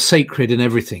the sacred in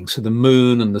everything. So the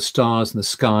moon and the stars and the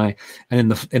sky,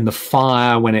 and in the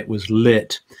fire when it was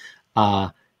lit,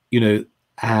 you know,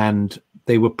 and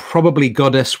they were probably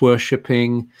goddess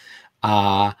worshipping.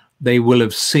 They will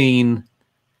have seen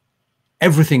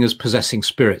everything as possessing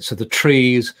spirits, so the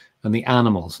trees and the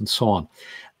animals and so on.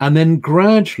 And then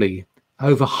gradually,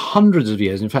 over hundreds of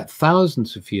years, in fact,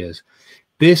 thousands of years,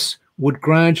 this would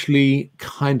gradually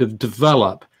kind of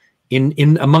develop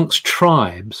in amongst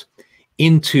tribes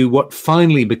into what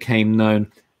finally became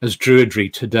known as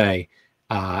Druidry today,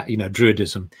 you know,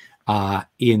 Druidism,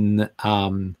 in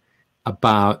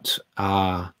about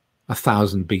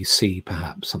 1000 BC,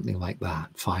 perhaps, something like that,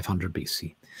 500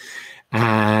 BC.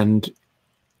 And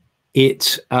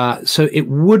so it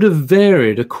would have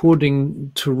varied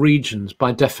according to regions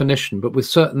by definition, but with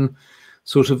certain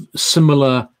sort of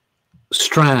similar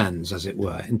strands, as it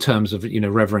were, in terms of, you know,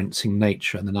 reverencing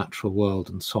nature and the natural world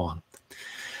and so on.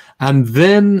 And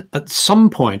then at some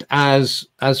point, as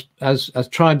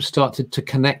tribes started to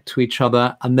connect to each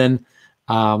other, and then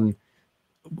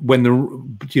when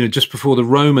you know, just before the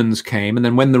Romans came, and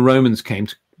then when the Romans came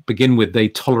to begin with, they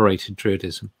tolerated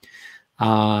Druidism.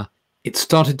 It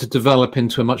started to develop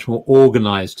into a much more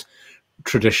organized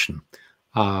tradition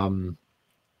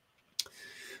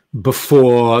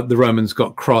before the Romans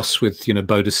got cross with, you know,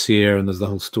 Boadicea, and there's the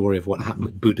whole story of what happened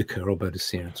with Boudica or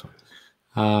Boadicea and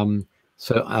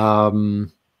so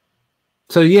on.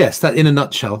 So yes, that in a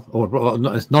nutshell, or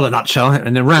not a nutshell,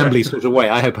 in a rambly sort of way.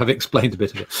 I hope I've explained a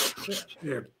bit of it.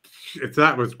 Yeah,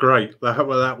 that was great.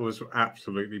 That was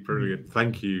absolutely brilliant.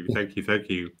 Thank you.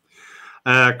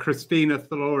 Christina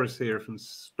Thaloris here from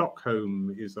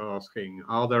Stockholm is asking,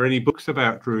 are there any books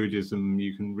about Druidism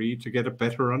you can read to get a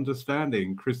better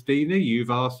understanding? Christina,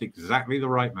 you've asked exactly the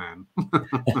right man.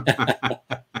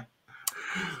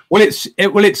 Well, it's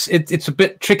a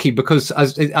bit tricky because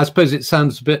I suppose it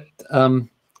sounds a bit.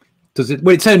 Does it?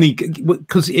 Well, it's only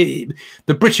because the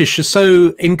British are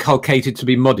so inculcated to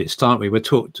be modest, aren't we? We're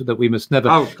taught that we must never.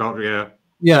 Oh God, yeah.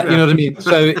 Yeah, you know what I mean?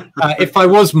 So if I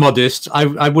was modest,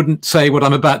 I wouldn't say what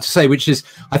I'm about to say, which is,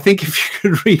 I think if you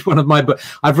could read one of my books,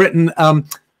 I've written,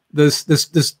 there's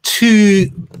 2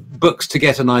 books to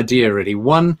get an idea, really.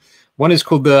 One is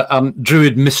called the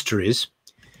Druid Mysteries,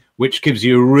 which gives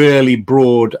you a really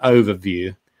broad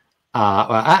overview,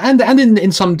 and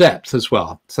in some depth as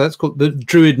well. So that's called the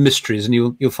Druid Mysteries, and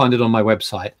you'll find it on my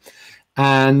website.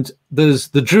 And there's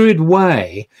the Druid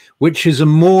Way, which is a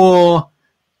more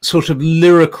sort of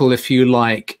lyrical, if you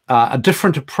like, a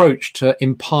different approach to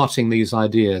imparting these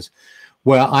ideas,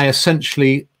 where I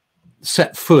essentially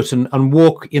set foot and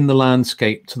walk in the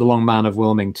landscape to the Long Man of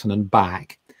Wilmington and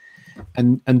back.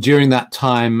 And during that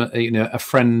time, you know, a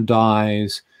friend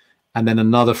dies, and then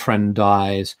another friend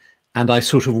dies, and I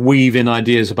sort of weave in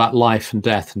ideas about life and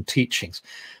death and teachings,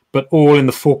 but all in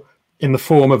the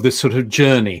form of this sort of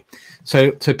journey.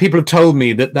 So people have told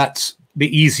me that that's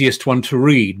the easiest one to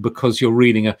read because you're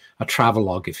reading a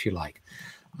travelogue, if you like.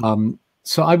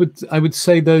 So I would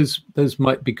say those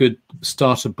might be good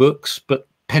starter books. But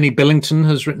Penny Billington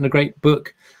has written a great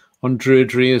book on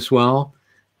Druidry as well.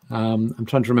 I'm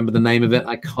trying to remember the name of it.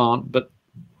 I can't, but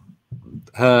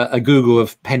a Google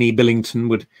of Penny Billington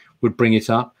would bring it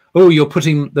up. Oh, you're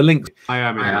putting the link. I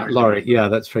am, Laurie. Yeah,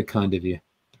 that's very kind of you.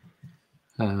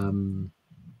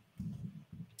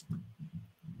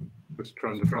 Was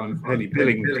trying to find Penny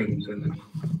Billington.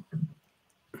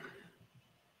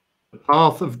 The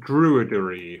Path of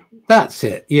Druidry. That's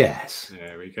it, yes.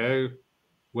 There we go.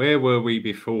 Where were we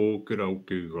before good old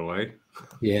Google, eh?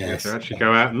 Yes. To actually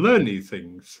go out and learn these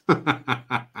things.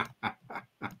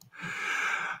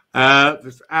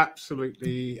 This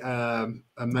absolutely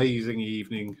amazing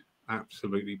evening.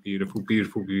 Absolutely beautiful.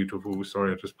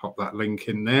 Sorry, I just popped that link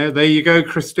in there. There you go,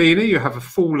 Christina. You have a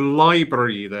full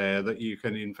library there that you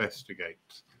can investigate.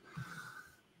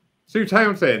 Sue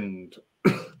Townsend,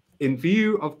 in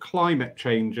view of climate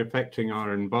change affecting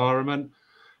our environment,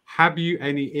 have you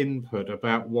any input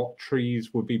about what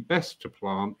trees would be best to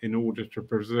plant in order to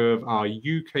preserve our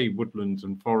UK woodlands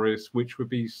and forests, which would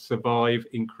be survive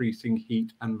increasing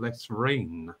heat and less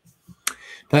rain?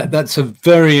 That's a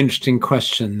very interesting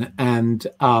question, and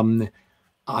I'm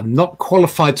not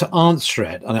qualified to answer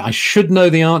it. And I should know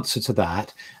the answer to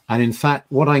that. And in fact,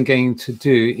 what I'm going to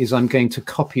do is I'm going to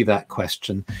copy that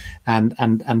question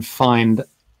and find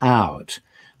out.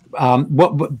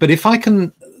 But if I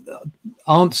can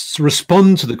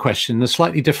respond to the question in a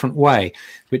slightly different way,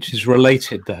 which is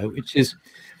related though, which is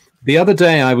the other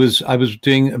day I was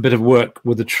doing a bit of work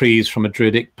with the trees from a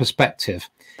Druidic perspective,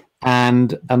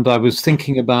 and I was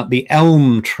thinking about the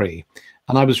elm tree,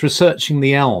 and I was researching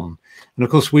the elm, and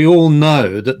of course we all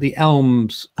know that the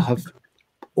elms have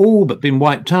all but been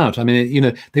wiped out. I mean, you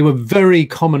know, they were very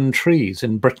common trees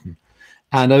in Britain,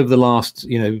 and over the last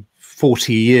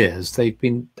 40 years they've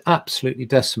been absolutely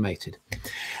decimated.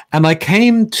 And I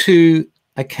came to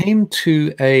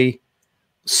a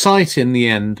site in the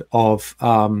end of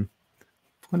when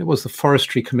it was the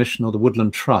Forestry Commission or the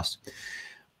Woodland Trust,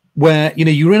 where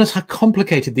you realize how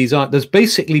complicated these are. There's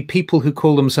basically people who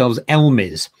call themselves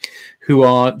elmies, who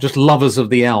are just lovers of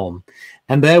the elm,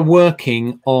 and they're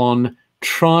working on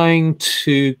trying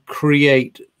to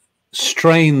create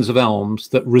strains of elms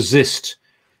that resist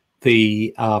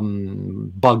the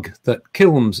bug that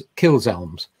kills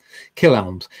elms,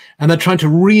 and they're trying to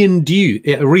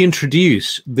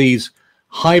reintroduce these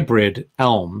hybrid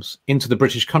elms into the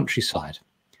British countryside.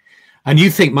 And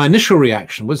you think my initial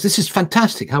reaction was, this is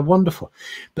fantastic, how wonderful.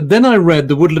 But then I read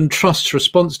the Woodland Trust's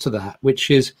response to that,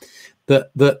 which is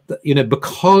that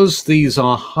because these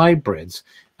are hybrids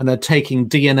and they're taking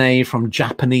DNA from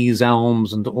Japanese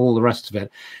elms and all the rest of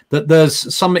it, that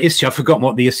there's some issue. I've forgotten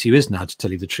what the issue is now, to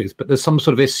tell you the truth, but there's some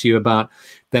sort of issue about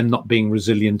them not being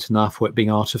resilient enough, or it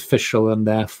being artificial, and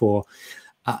therefore,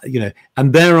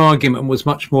 and their argument was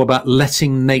much more about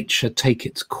letting nature take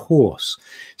its course.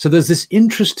 So there's this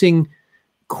interesting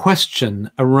question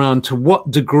around to what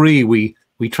degree we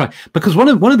try, because one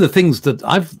of the things that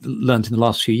I've learned in the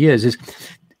last few years is,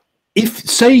 if,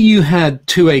 say, you had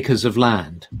 2 acres of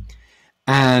land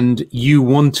and you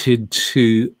wanted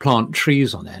to plant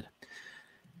trees on it,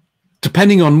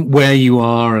 depending on where you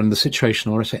are and the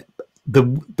situation, or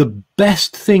the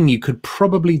best thing you could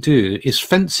probably do is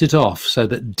fence it off so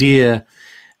that deer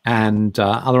and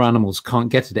other animals can't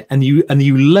get at it, and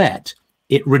you let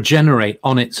it regenerate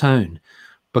on its own,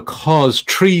 because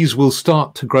trees will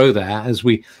start to grow there.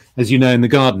 As you know, in the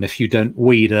garden, if you don't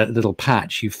weed a little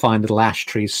patch, you find little ash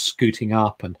trees scooting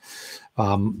up, and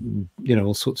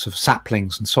all sorts of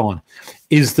saplings and so on.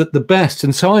 Is that the best?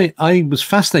 And so I was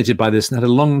fascinated by this and had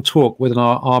a long talk with an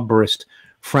arborist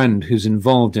friend who's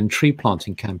involved in tree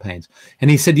planting campaigns, and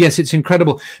he said, yes, it's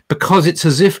incredible, because it's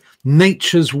as if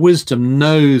nature's wisdom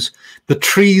knows the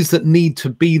trees that need to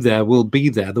be there will be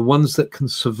there, the ones that can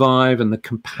survive, and the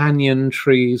companion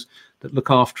trees that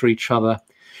look after each other.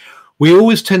 We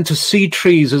always tend to see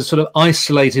trees as sort of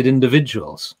isolated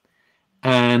individuals,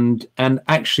 and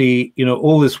actually,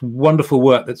 all this wonderful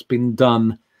work that's been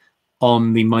done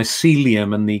on the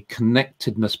mycelium and the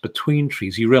connectedness between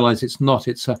trees, you realize it's not.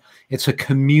 It's a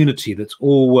community that's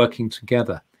all working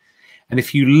together. And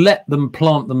if you let them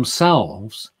plant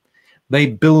themselves, they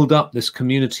build up this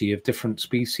community of different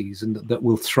species, and that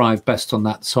will thrive best on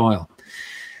that soil.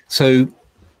 So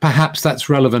perhaps that's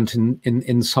relevant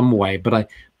in some way, but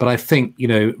I think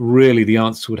really the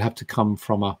answer would have to come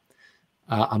from an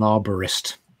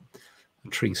arborist, a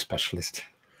tree specialist.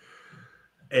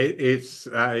 It's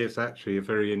actually a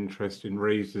very interesting,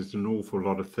 raises an awful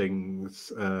lot of things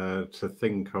to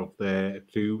think of there.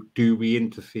 Do we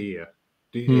interfere?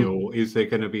 Or is there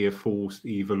going to be a forced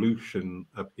evolution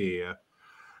up here?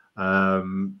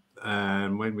 And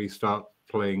when we start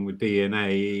playing with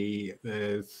DNA,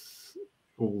 there's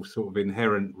all sort of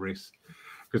inherent risk.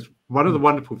 Because one of the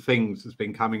wonderful things that's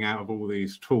been coming out of all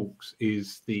these talks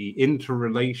is the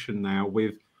interrelation now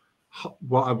with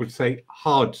what I would say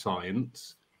hard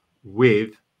science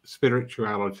with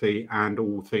spirituality and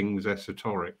all things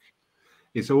esoteric.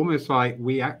 It's almost like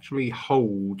we actually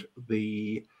hold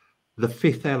the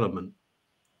fifth element,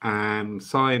 and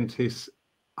scientists,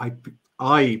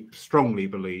 I strongly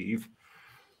believe,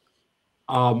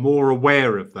 are more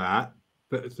aware of that,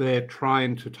 but they're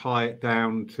trying to tie it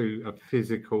down to a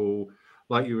physical,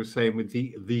 like you were saying, with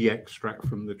the extract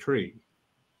from the tree,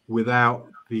 without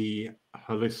the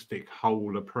holistic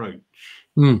whole approach.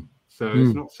 So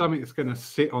it's not something that's going to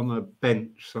sit on a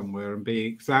bench somewhere and be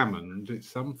examined. It's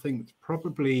something that's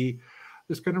probably,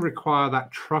 it's going to require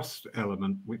that trust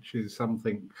element, which is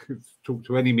something, talk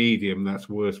to any medium, that's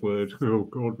the worst word. Oh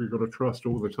God, we've got to trust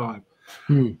all the time.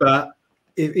 But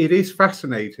it is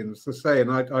fascinating, as I say,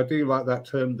 and I do like that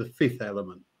term, the fifth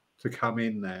element, to come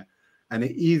in there. And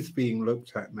it is being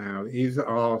looked at now. It is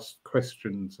asked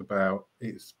questions about,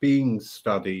 it's being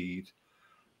studied.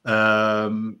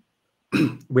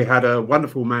 We had a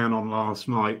wonderful man on last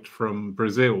night from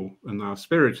Brazil in our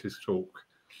Spiritist talk.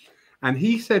 And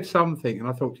he said something, and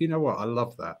I thought, you know what, I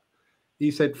love that. He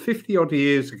said 50 odd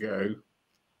years ago,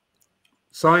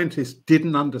 scientists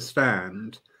didn't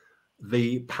understand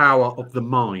the power of the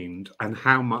mind and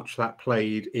how much that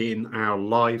played in our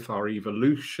life, our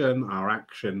evolution, our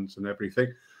actions and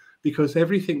everything, because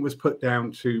everything was put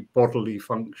down to bodily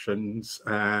functions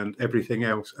and everything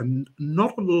else. And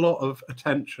not a lot of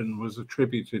attention was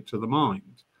attributed to the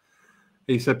mind.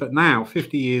 He said, but now,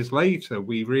 50 years later,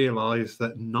 we realize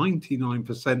that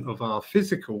 99% of our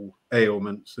physical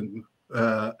ailments and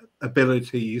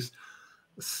abilities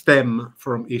stem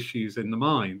from issues in the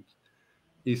mind.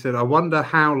 He said, I wonder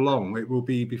how long it will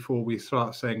be before we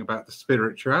start saying about the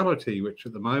spirituality, which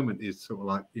at the moment is sort of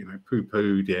like, you know,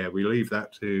 poo-pooed. Yeah, we leave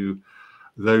that to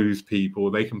those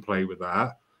people. They can play with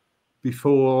that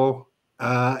before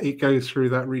it goes through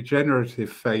that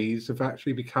regenerative phase of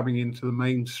actually becoming into the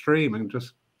mainstream and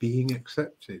just being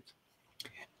accepted.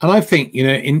 And I think, you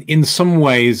know, in some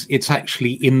ways, it's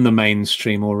actually in the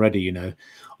mainstream already, you know.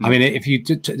 I mean, if you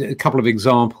did a couple of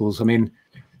examples, I mean,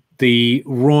 the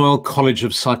Royal College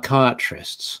of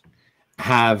Psychiatrists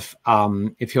have,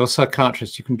 if you're a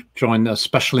psychiatrist, you can join a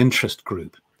special interest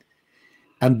group.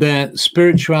 And their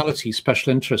spirituality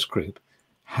special interest group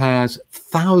has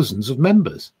thousands of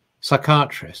members,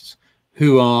 psychiatrists,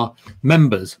 who are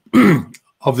members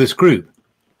of this group.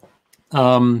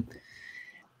 And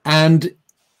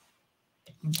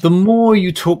the more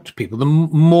you talk to people, the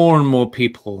more and more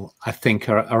people, I think,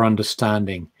 are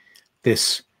understanding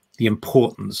this, the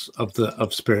importance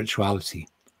of spirituality.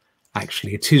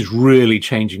 Actually, it is really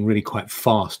changing really quite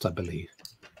fast, I believe.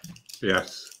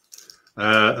 Yes.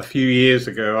 A few years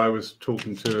ago, I was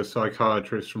talking to a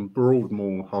psychiatrist from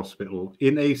Broadmoor Hospital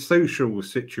in a social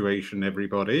situation,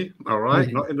 everybody. All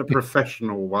right. Not in a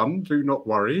professional one. Do not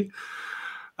worry.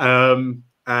 And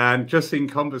just in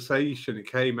conversation,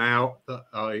 it came out that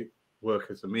I work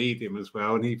as a medium as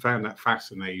well. And he found that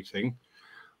fascinating.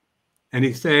 And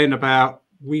he's saying about,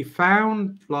 we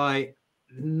found like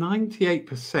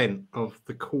 98% of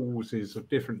the causes of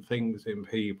different things in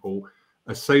people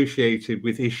associated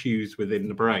with issues within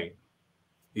the brain.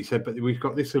 He said, but we've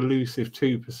got this elusive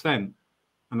 2%.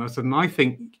 And I said, and I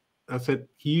said,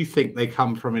 you think they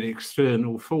come from an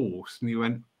external force? And he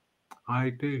went, I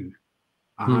do.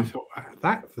 And I thought,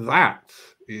 that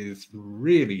is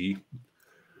really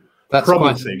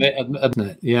promising. Quite, isn't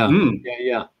it?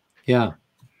 Yeah. Yeah.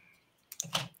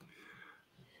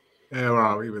 Where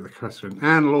are we with the question?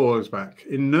 Anne Law's back.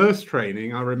 In nurse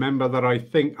training, I remember that I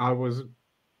think I was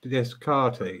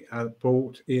Descartes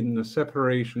brought in the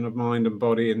separation of mind and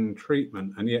body in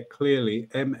treatment, and yet clearly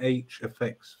MH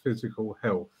affects physical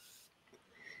health.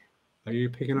 Are you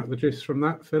picking up the gist from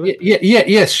that, Philip?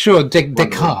 Yes, sure.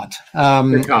 Descartes.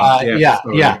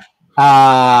 Descartes,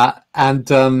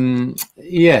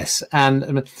 yes,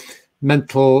 and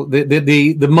mental.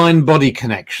 The mind-body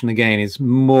connection again is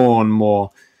more and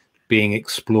more being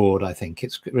explored. I think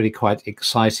it's really quite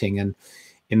exciting, and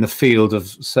in the field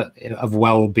of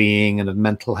well-being and of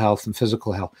mental health and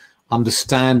physical health,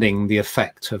 understanding the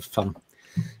effect of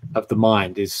the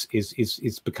mind is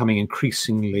becoming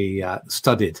increasingly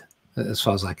studied, as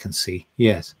far as I can see.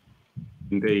 Yes,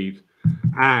 indeed.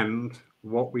 And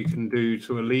what we can do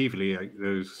to alleviate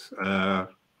those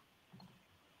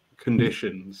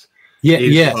conditions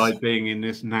is by being in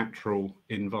this natural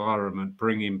environment,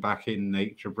 bringing back in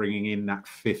nature, bringing in that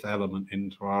fifth element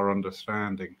into our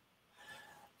understanding.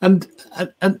 And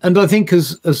I think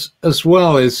as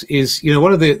well is, you know,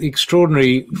 one of the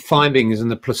extraordinary findings in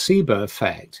the placebo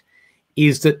effect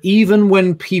is that even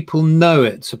when people know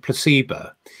it's a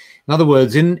placebo, in other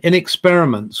words, in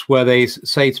experiments where they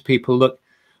say to people, look,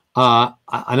 I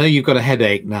know you've got a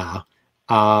headache now,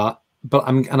 but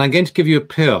I'm going to give you a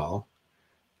pill,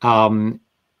 but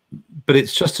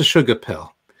it's just a sugar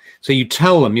pill. So you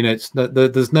tell them, you know,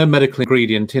 there's no medical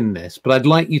ingredient in this, but I'd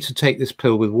like you to take this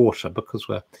pill with water because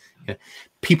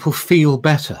people feel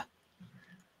better.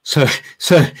 So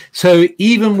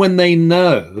even when they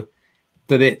know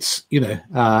that it's, you know,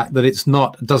 that it's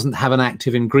doesn't have an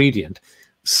active ingredient,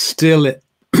 still it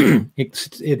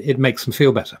makes them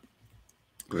feel better,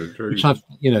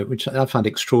 which I find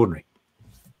extraordinary.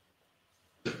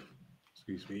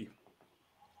 Excuse me.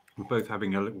 We're both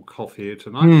having a little coffee here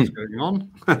tonight. What's going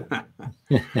on?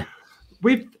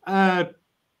 With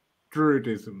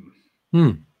Druidism,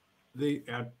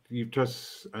 you've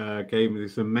just gave me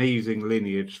this amazing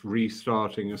lineage,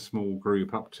 restarting a small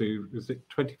group up to, is it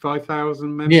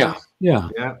 25,000 members? Yeah.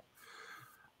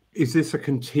 Is this a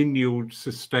continued,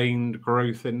 sustained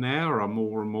growth in there? Or are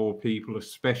more and more people,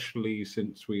 especially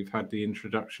since we've had the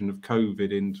introduction of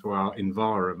COVID into our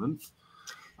environment,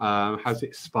 has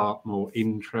it sparked more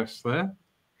interest there?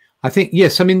 I think,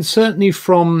 yes. I mean, certainly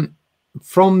from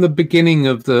the beginning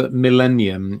of the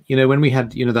millennium, you know, when we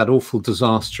had, you know, that awful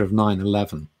disaster of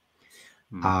 9/11,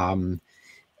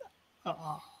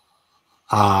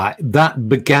 that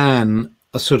began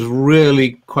a sort of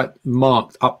really quite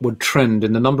marked upward trend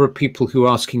in the number of people who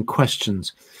are asking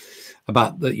questions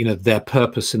about the, you know, their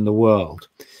purpose in the world.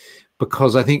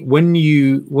 Because I think when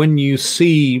you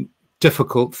see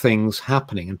difficult things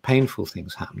happening and painful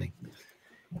things happening,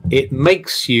 it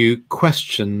makes you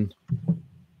question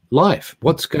life.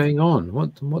 What's going on?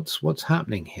 What's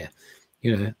happening here?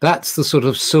 You know, that's the sort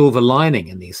of silver lining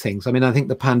in these things. I mean, I think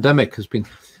the pandemic has been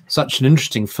such an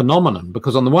interesting phenomenon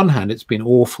because on the one hand, it's been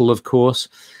awful, of course,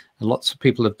 and lots of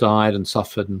people have died and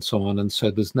suffered and so on. And so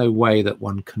there's no way that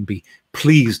one can be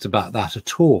pleased about that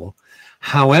at all.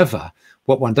 However,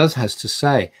 what one does have to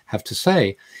say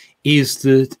is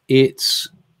that it's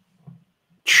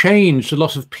changed a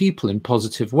lot of people in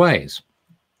positive ways.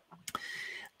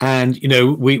 And, you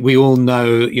know, we all know,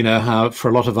 you know, how for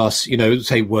a lot of us, you know,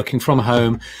 say working from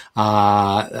home,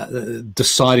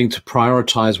 deciding to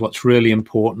prioritize what's really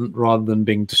important rather than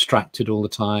being distracted all the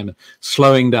time,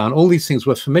 slowing down, all these things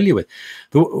we're familiar with.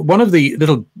 One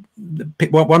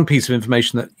piece of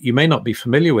information that you may not be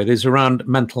familiar with is around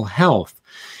mental health,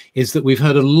 is that we've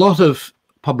heard a lot of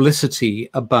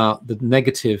publicity about the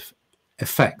negative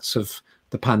effects of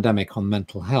the pandemic on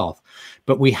mental health,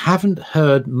 but we haven't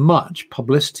heard much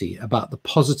publicity about the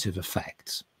positive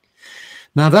effects.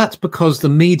 Now that's because the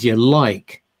media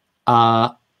like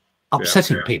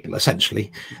upsetting people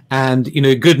essentially, and you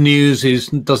know, good news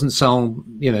doesn't sell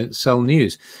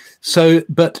news. So,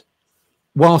 but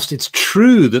whilst it's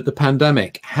true that the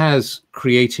pandemic has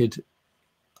created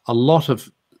a lot of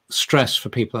stress for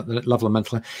people at the level of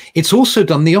mental health, it's also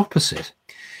done the opposite.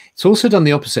 It's also done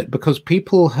the opposite because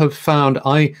people have found,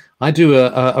 I do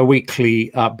a weekly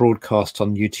broadcast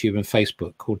on YouTube and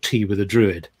Facebook called Tea with a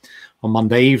Druid on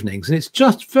Monday evenings. And it's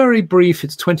just very brief.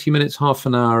 It's 20 minutes, half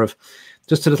an hour of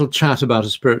just a little chat about a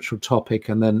spiritual topic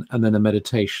and then a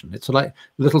meditation. It's like a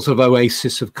little sort of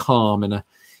oasis of calm in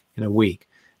a week.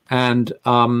 And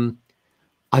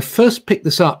I first picked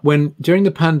this up when during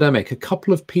the pandemic, a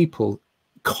couple of people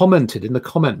commented in the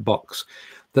comment box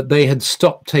that they had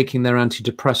stopped taking their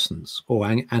antidepressants or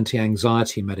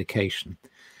anti-anxiety medication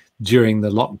during the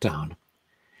lockdown.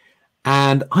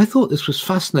 And I thought this was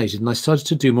fascinating, and I started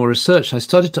to do more research. I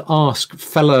started to ask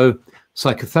fellow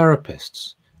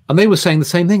psychotherapists, and they were saying the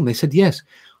same thing. They said, yes,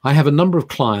 I have a number of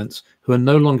clients who are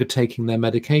no longer taking their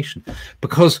medication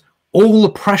because all the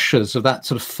pressures of that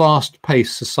sort of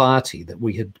fast-paced society that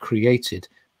we had created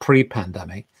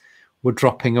pre-pandemic were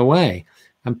dropping away.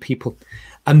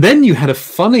 And then you had a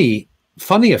funny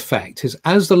effect is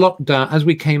as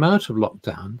we came out of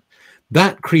lockdown,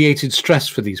 that created stress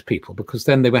for these people because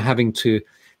then they were having to, you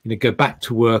know, go back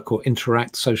to work or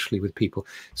interact socially with people.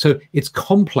 So it's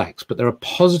complex, but there are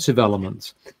positive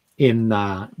elements in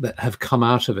that have come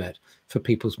out of it for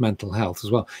people's mental health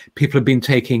as well. People have been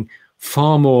taking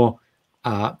much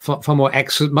more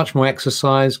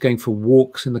exercise, going for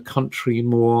walks in the country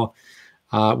more,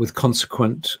 with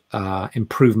consequent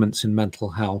improvements in mental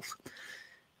health.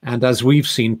 And as we've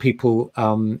seen, people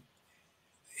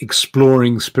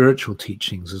exploring spiritual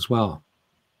teachings as well.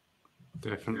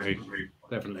 Definitely.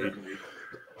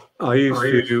 I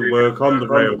used to work on the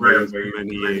railways for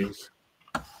many years.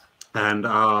 And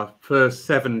our first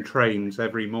 7 trains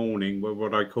every morning were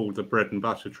what I called the bread and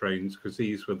butter trains, because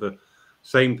these were the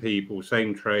same people,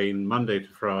 same train, Monday to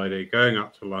Friday, going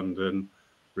up to London,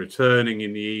 returning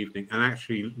in the evening, and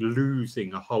actually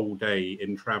losing a whole day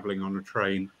in traveling on a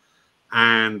train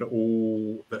and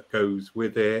all that goes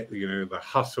with it. You know, the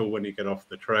hustle when you get off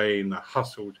the train, the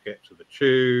hustle to get to the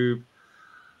tube,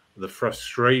 the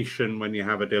frustration when you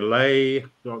have a delay.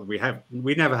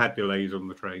 We never had delays on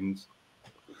the trains.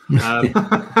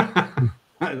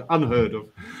 Unheard of.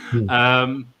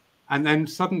 And then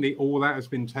suddenly all that has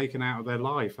been taken out of their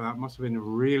life. And that must have been a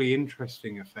really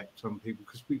interesting effect on people,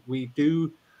 because we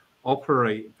do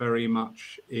operate very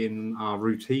much in our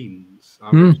routines.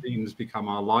 Our routines become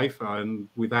our life, and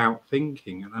without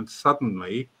thinking. And then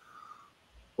suddenly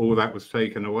all that was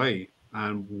taken away.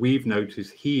 And we've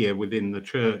noticed here within the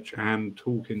church and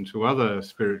talking to other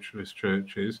spiritualist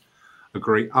churches, a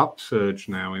great upsurge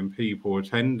now in people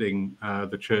attending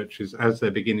the churches as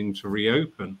they're beginning to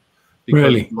reopen. Because,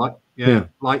 Really?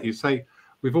 like you say,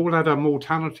 we've all had a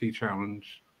mortality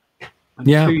challenge. And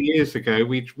Yeah. 2 years ago,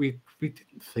 we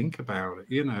didn't think about it,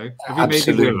 you know. Have you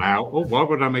Absolutely. made a will out? Oh, why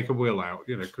would I make a will out?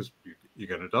 You know, because you're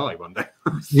going to die one day.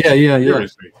 Yeah.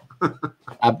 Seriously.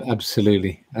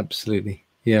 Absolutely.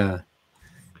 Yeah.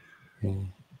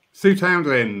 Sue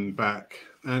Townsend back.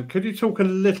 And could you talk a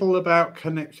little about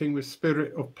connecting with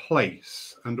Spirit of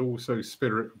Place and also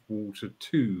Spirit of Water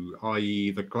too, i.e.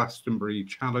 the Glastonbury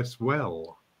Chalice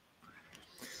Well?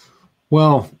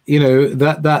 Well, you know,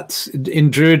 that's in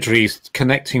Druidry,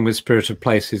 connecting with Spirit of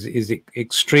Place is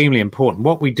extremely important.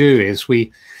 What we do is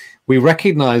we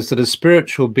recognize that as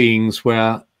spiritual beings,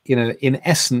 we're, you know, in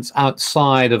essence,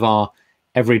 outside of our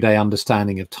everyday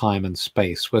understanding of time and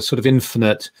space. We're sort of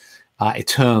infinite,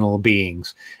 eternal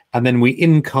beings. And then we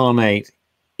incarnate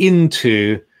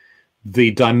into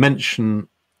the dimension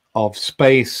of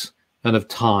space and of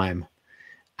time.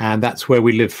 And that's where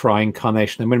we live for our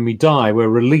incarnation. And when we die, we're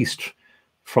released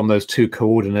from those two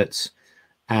coordinates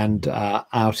and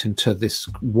out into this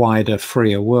wider,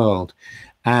 freer world.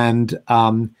 And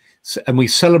we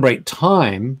celebrate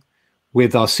time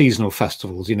with our seasonal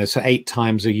festivals, you know, so 8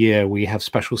 times a year we have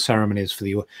special ceremonies for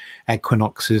the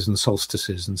equinoxes and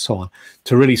solstices and so on,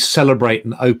 to really celebrate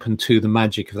and open to the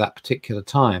magic of that particular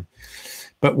time.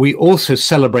 But we also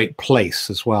celebrate place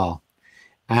as well.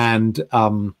 And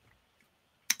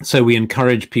so we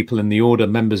encourage people in the order,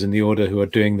 members in the order who are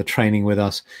doing the training with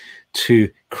us, to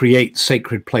create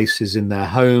sacred places in their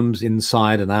homes,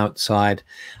 inside and outside,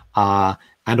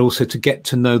 and also to get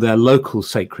to know their local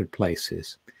sacred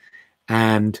places.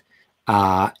 And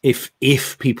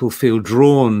if people feel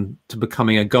drawn to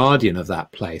becoming a guardian of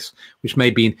that place, which may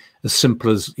be as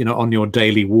simple as, you know, on your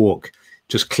daily walk,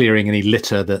 just clearing any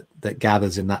litter that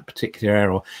gathers in that particular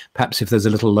area, or perhaps if there's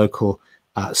a little local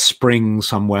spring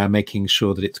somewhere, making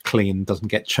sure that it's clean, doesn't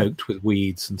get choked with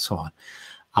weeds and so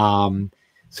on.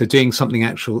 So doing something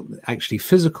actually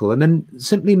physical, and then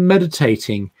simply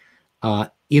meditating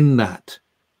in that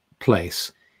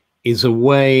place is a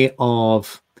way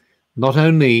of not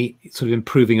only sort of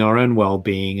improving our own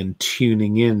well-being and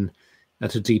tuning in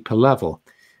at a deeper level,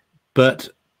 but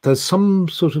there's some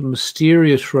sort of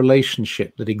mysterious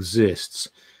relationship that exists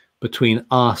between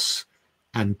us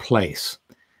and place.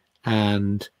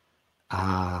 And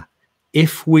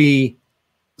if we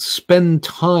spend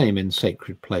time in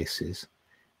sacred places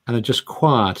and are just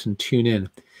quiet and tune in,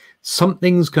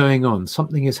 something's going on,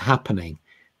 something is happening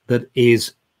that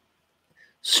is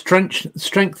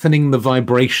strengthening the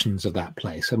vibrations of that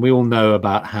place. And we all know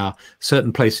about how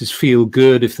certain places feel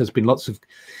good. If there's been lots of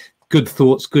good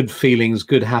thoughts, good feelings,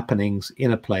 good happenings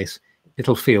in a place,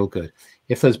 it'll feel good.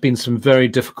 If there's been some very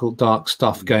difficult, dark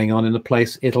stuff going on in a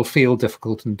place, it'll feel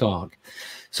difficult and dark.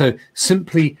 So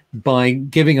simply by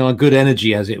giving our good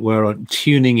energy, as it were, or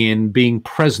tuning in, being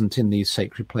present in these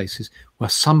sacred places, we're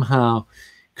somehow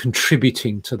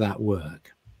contributing to that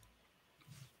work.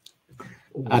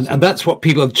 And that's what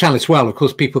people have challenged. Well, of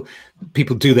course, people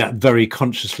do that very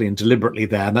consciously and deliberately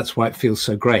there, and that's why it feels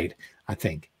so great, I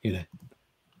think, you know.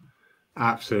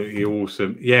 Absolutely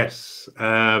awesome. Yes.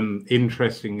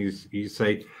 Interesting is you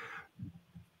say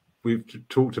we've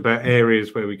talked about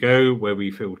areas where we go, where we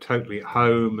feel totally at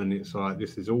home, and it's like,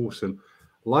 this is awesome.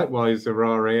 Likewise, there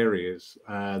are areas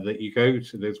that you go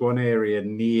to. There's one area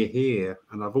near here,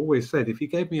 and I've always said, if you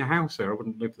gave me a house there, I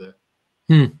wouldn't live there.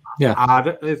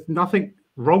 Yeah. There's nothing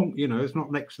wrong, you know, it's not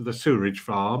next to the sewerage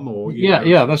farm or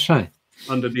yeah, that's right,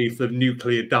 underneath the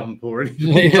nuclear dump or anything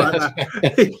like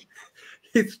that.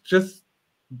 It's just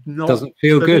not, doesn't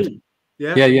feel good. Me.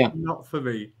 Yeah, yeah, not for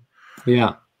me.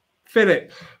 Yeah.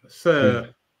 Philip,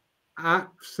 sir,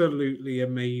 absolutely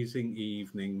amazing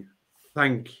evening.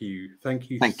 Thank you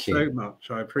so much.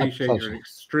 I appreciate you're an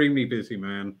extremely busy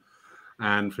man,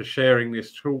 and for sharing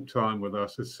this talk time with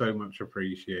us is so much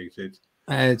appreciated.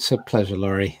 It's a pleasure,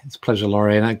 Laurie. It's a pleasure,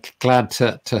 Laurie, and I'm glad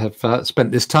to have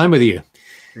spent this time with you.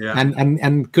 Yeah,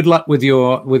 and good luck with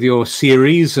your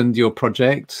series and your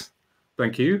project.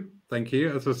 Thank you.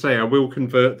 As I say, I will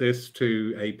convert this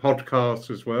to a podcast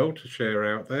as well to share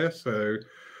out there. So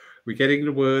we're getting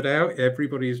the word out.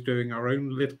 Everybody's doing our own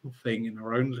little thing in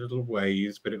our own little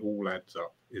ways, but it all adds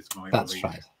up, is my belief.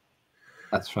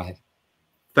 That's right.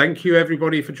 Thank you,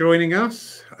 everybody, for joining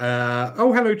us.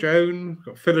 Hello, Joan.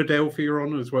 Got Philadelphia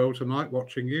on as well tonight,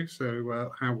 watching you.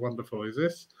 So how wonderful is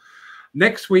this?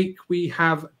 Next week, we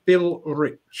have Bill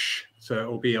Rich. So it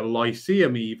will be a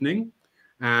Lyceum evening.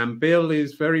 And Bill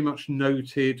is very much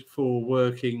noted for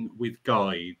working with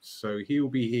guides. So he'll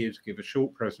be here to give a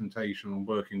short presentation on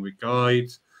working with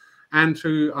guides and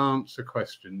to answer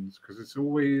questions, because it's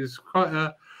always quite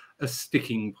a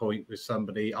sticking point with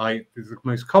somebody. The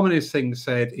most commonest thing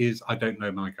said is, I don't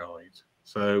know my guide.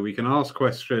 So we can ask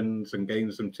questions and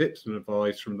gain some tips and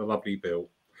advice from the lovely Bill.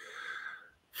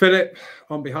 Philip,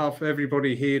 on behalf of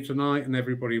everybody here tonight and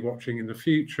everybody watching in the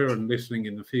future and listening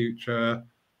in the future,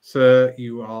 sir,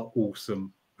 you are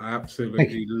awesome. I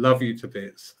absolutely love you to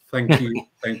bits. Thank you.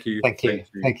 Thank you. Thank you.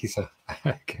 Thank you, sir.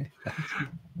 Okay.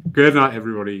 Good night,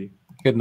 everybody.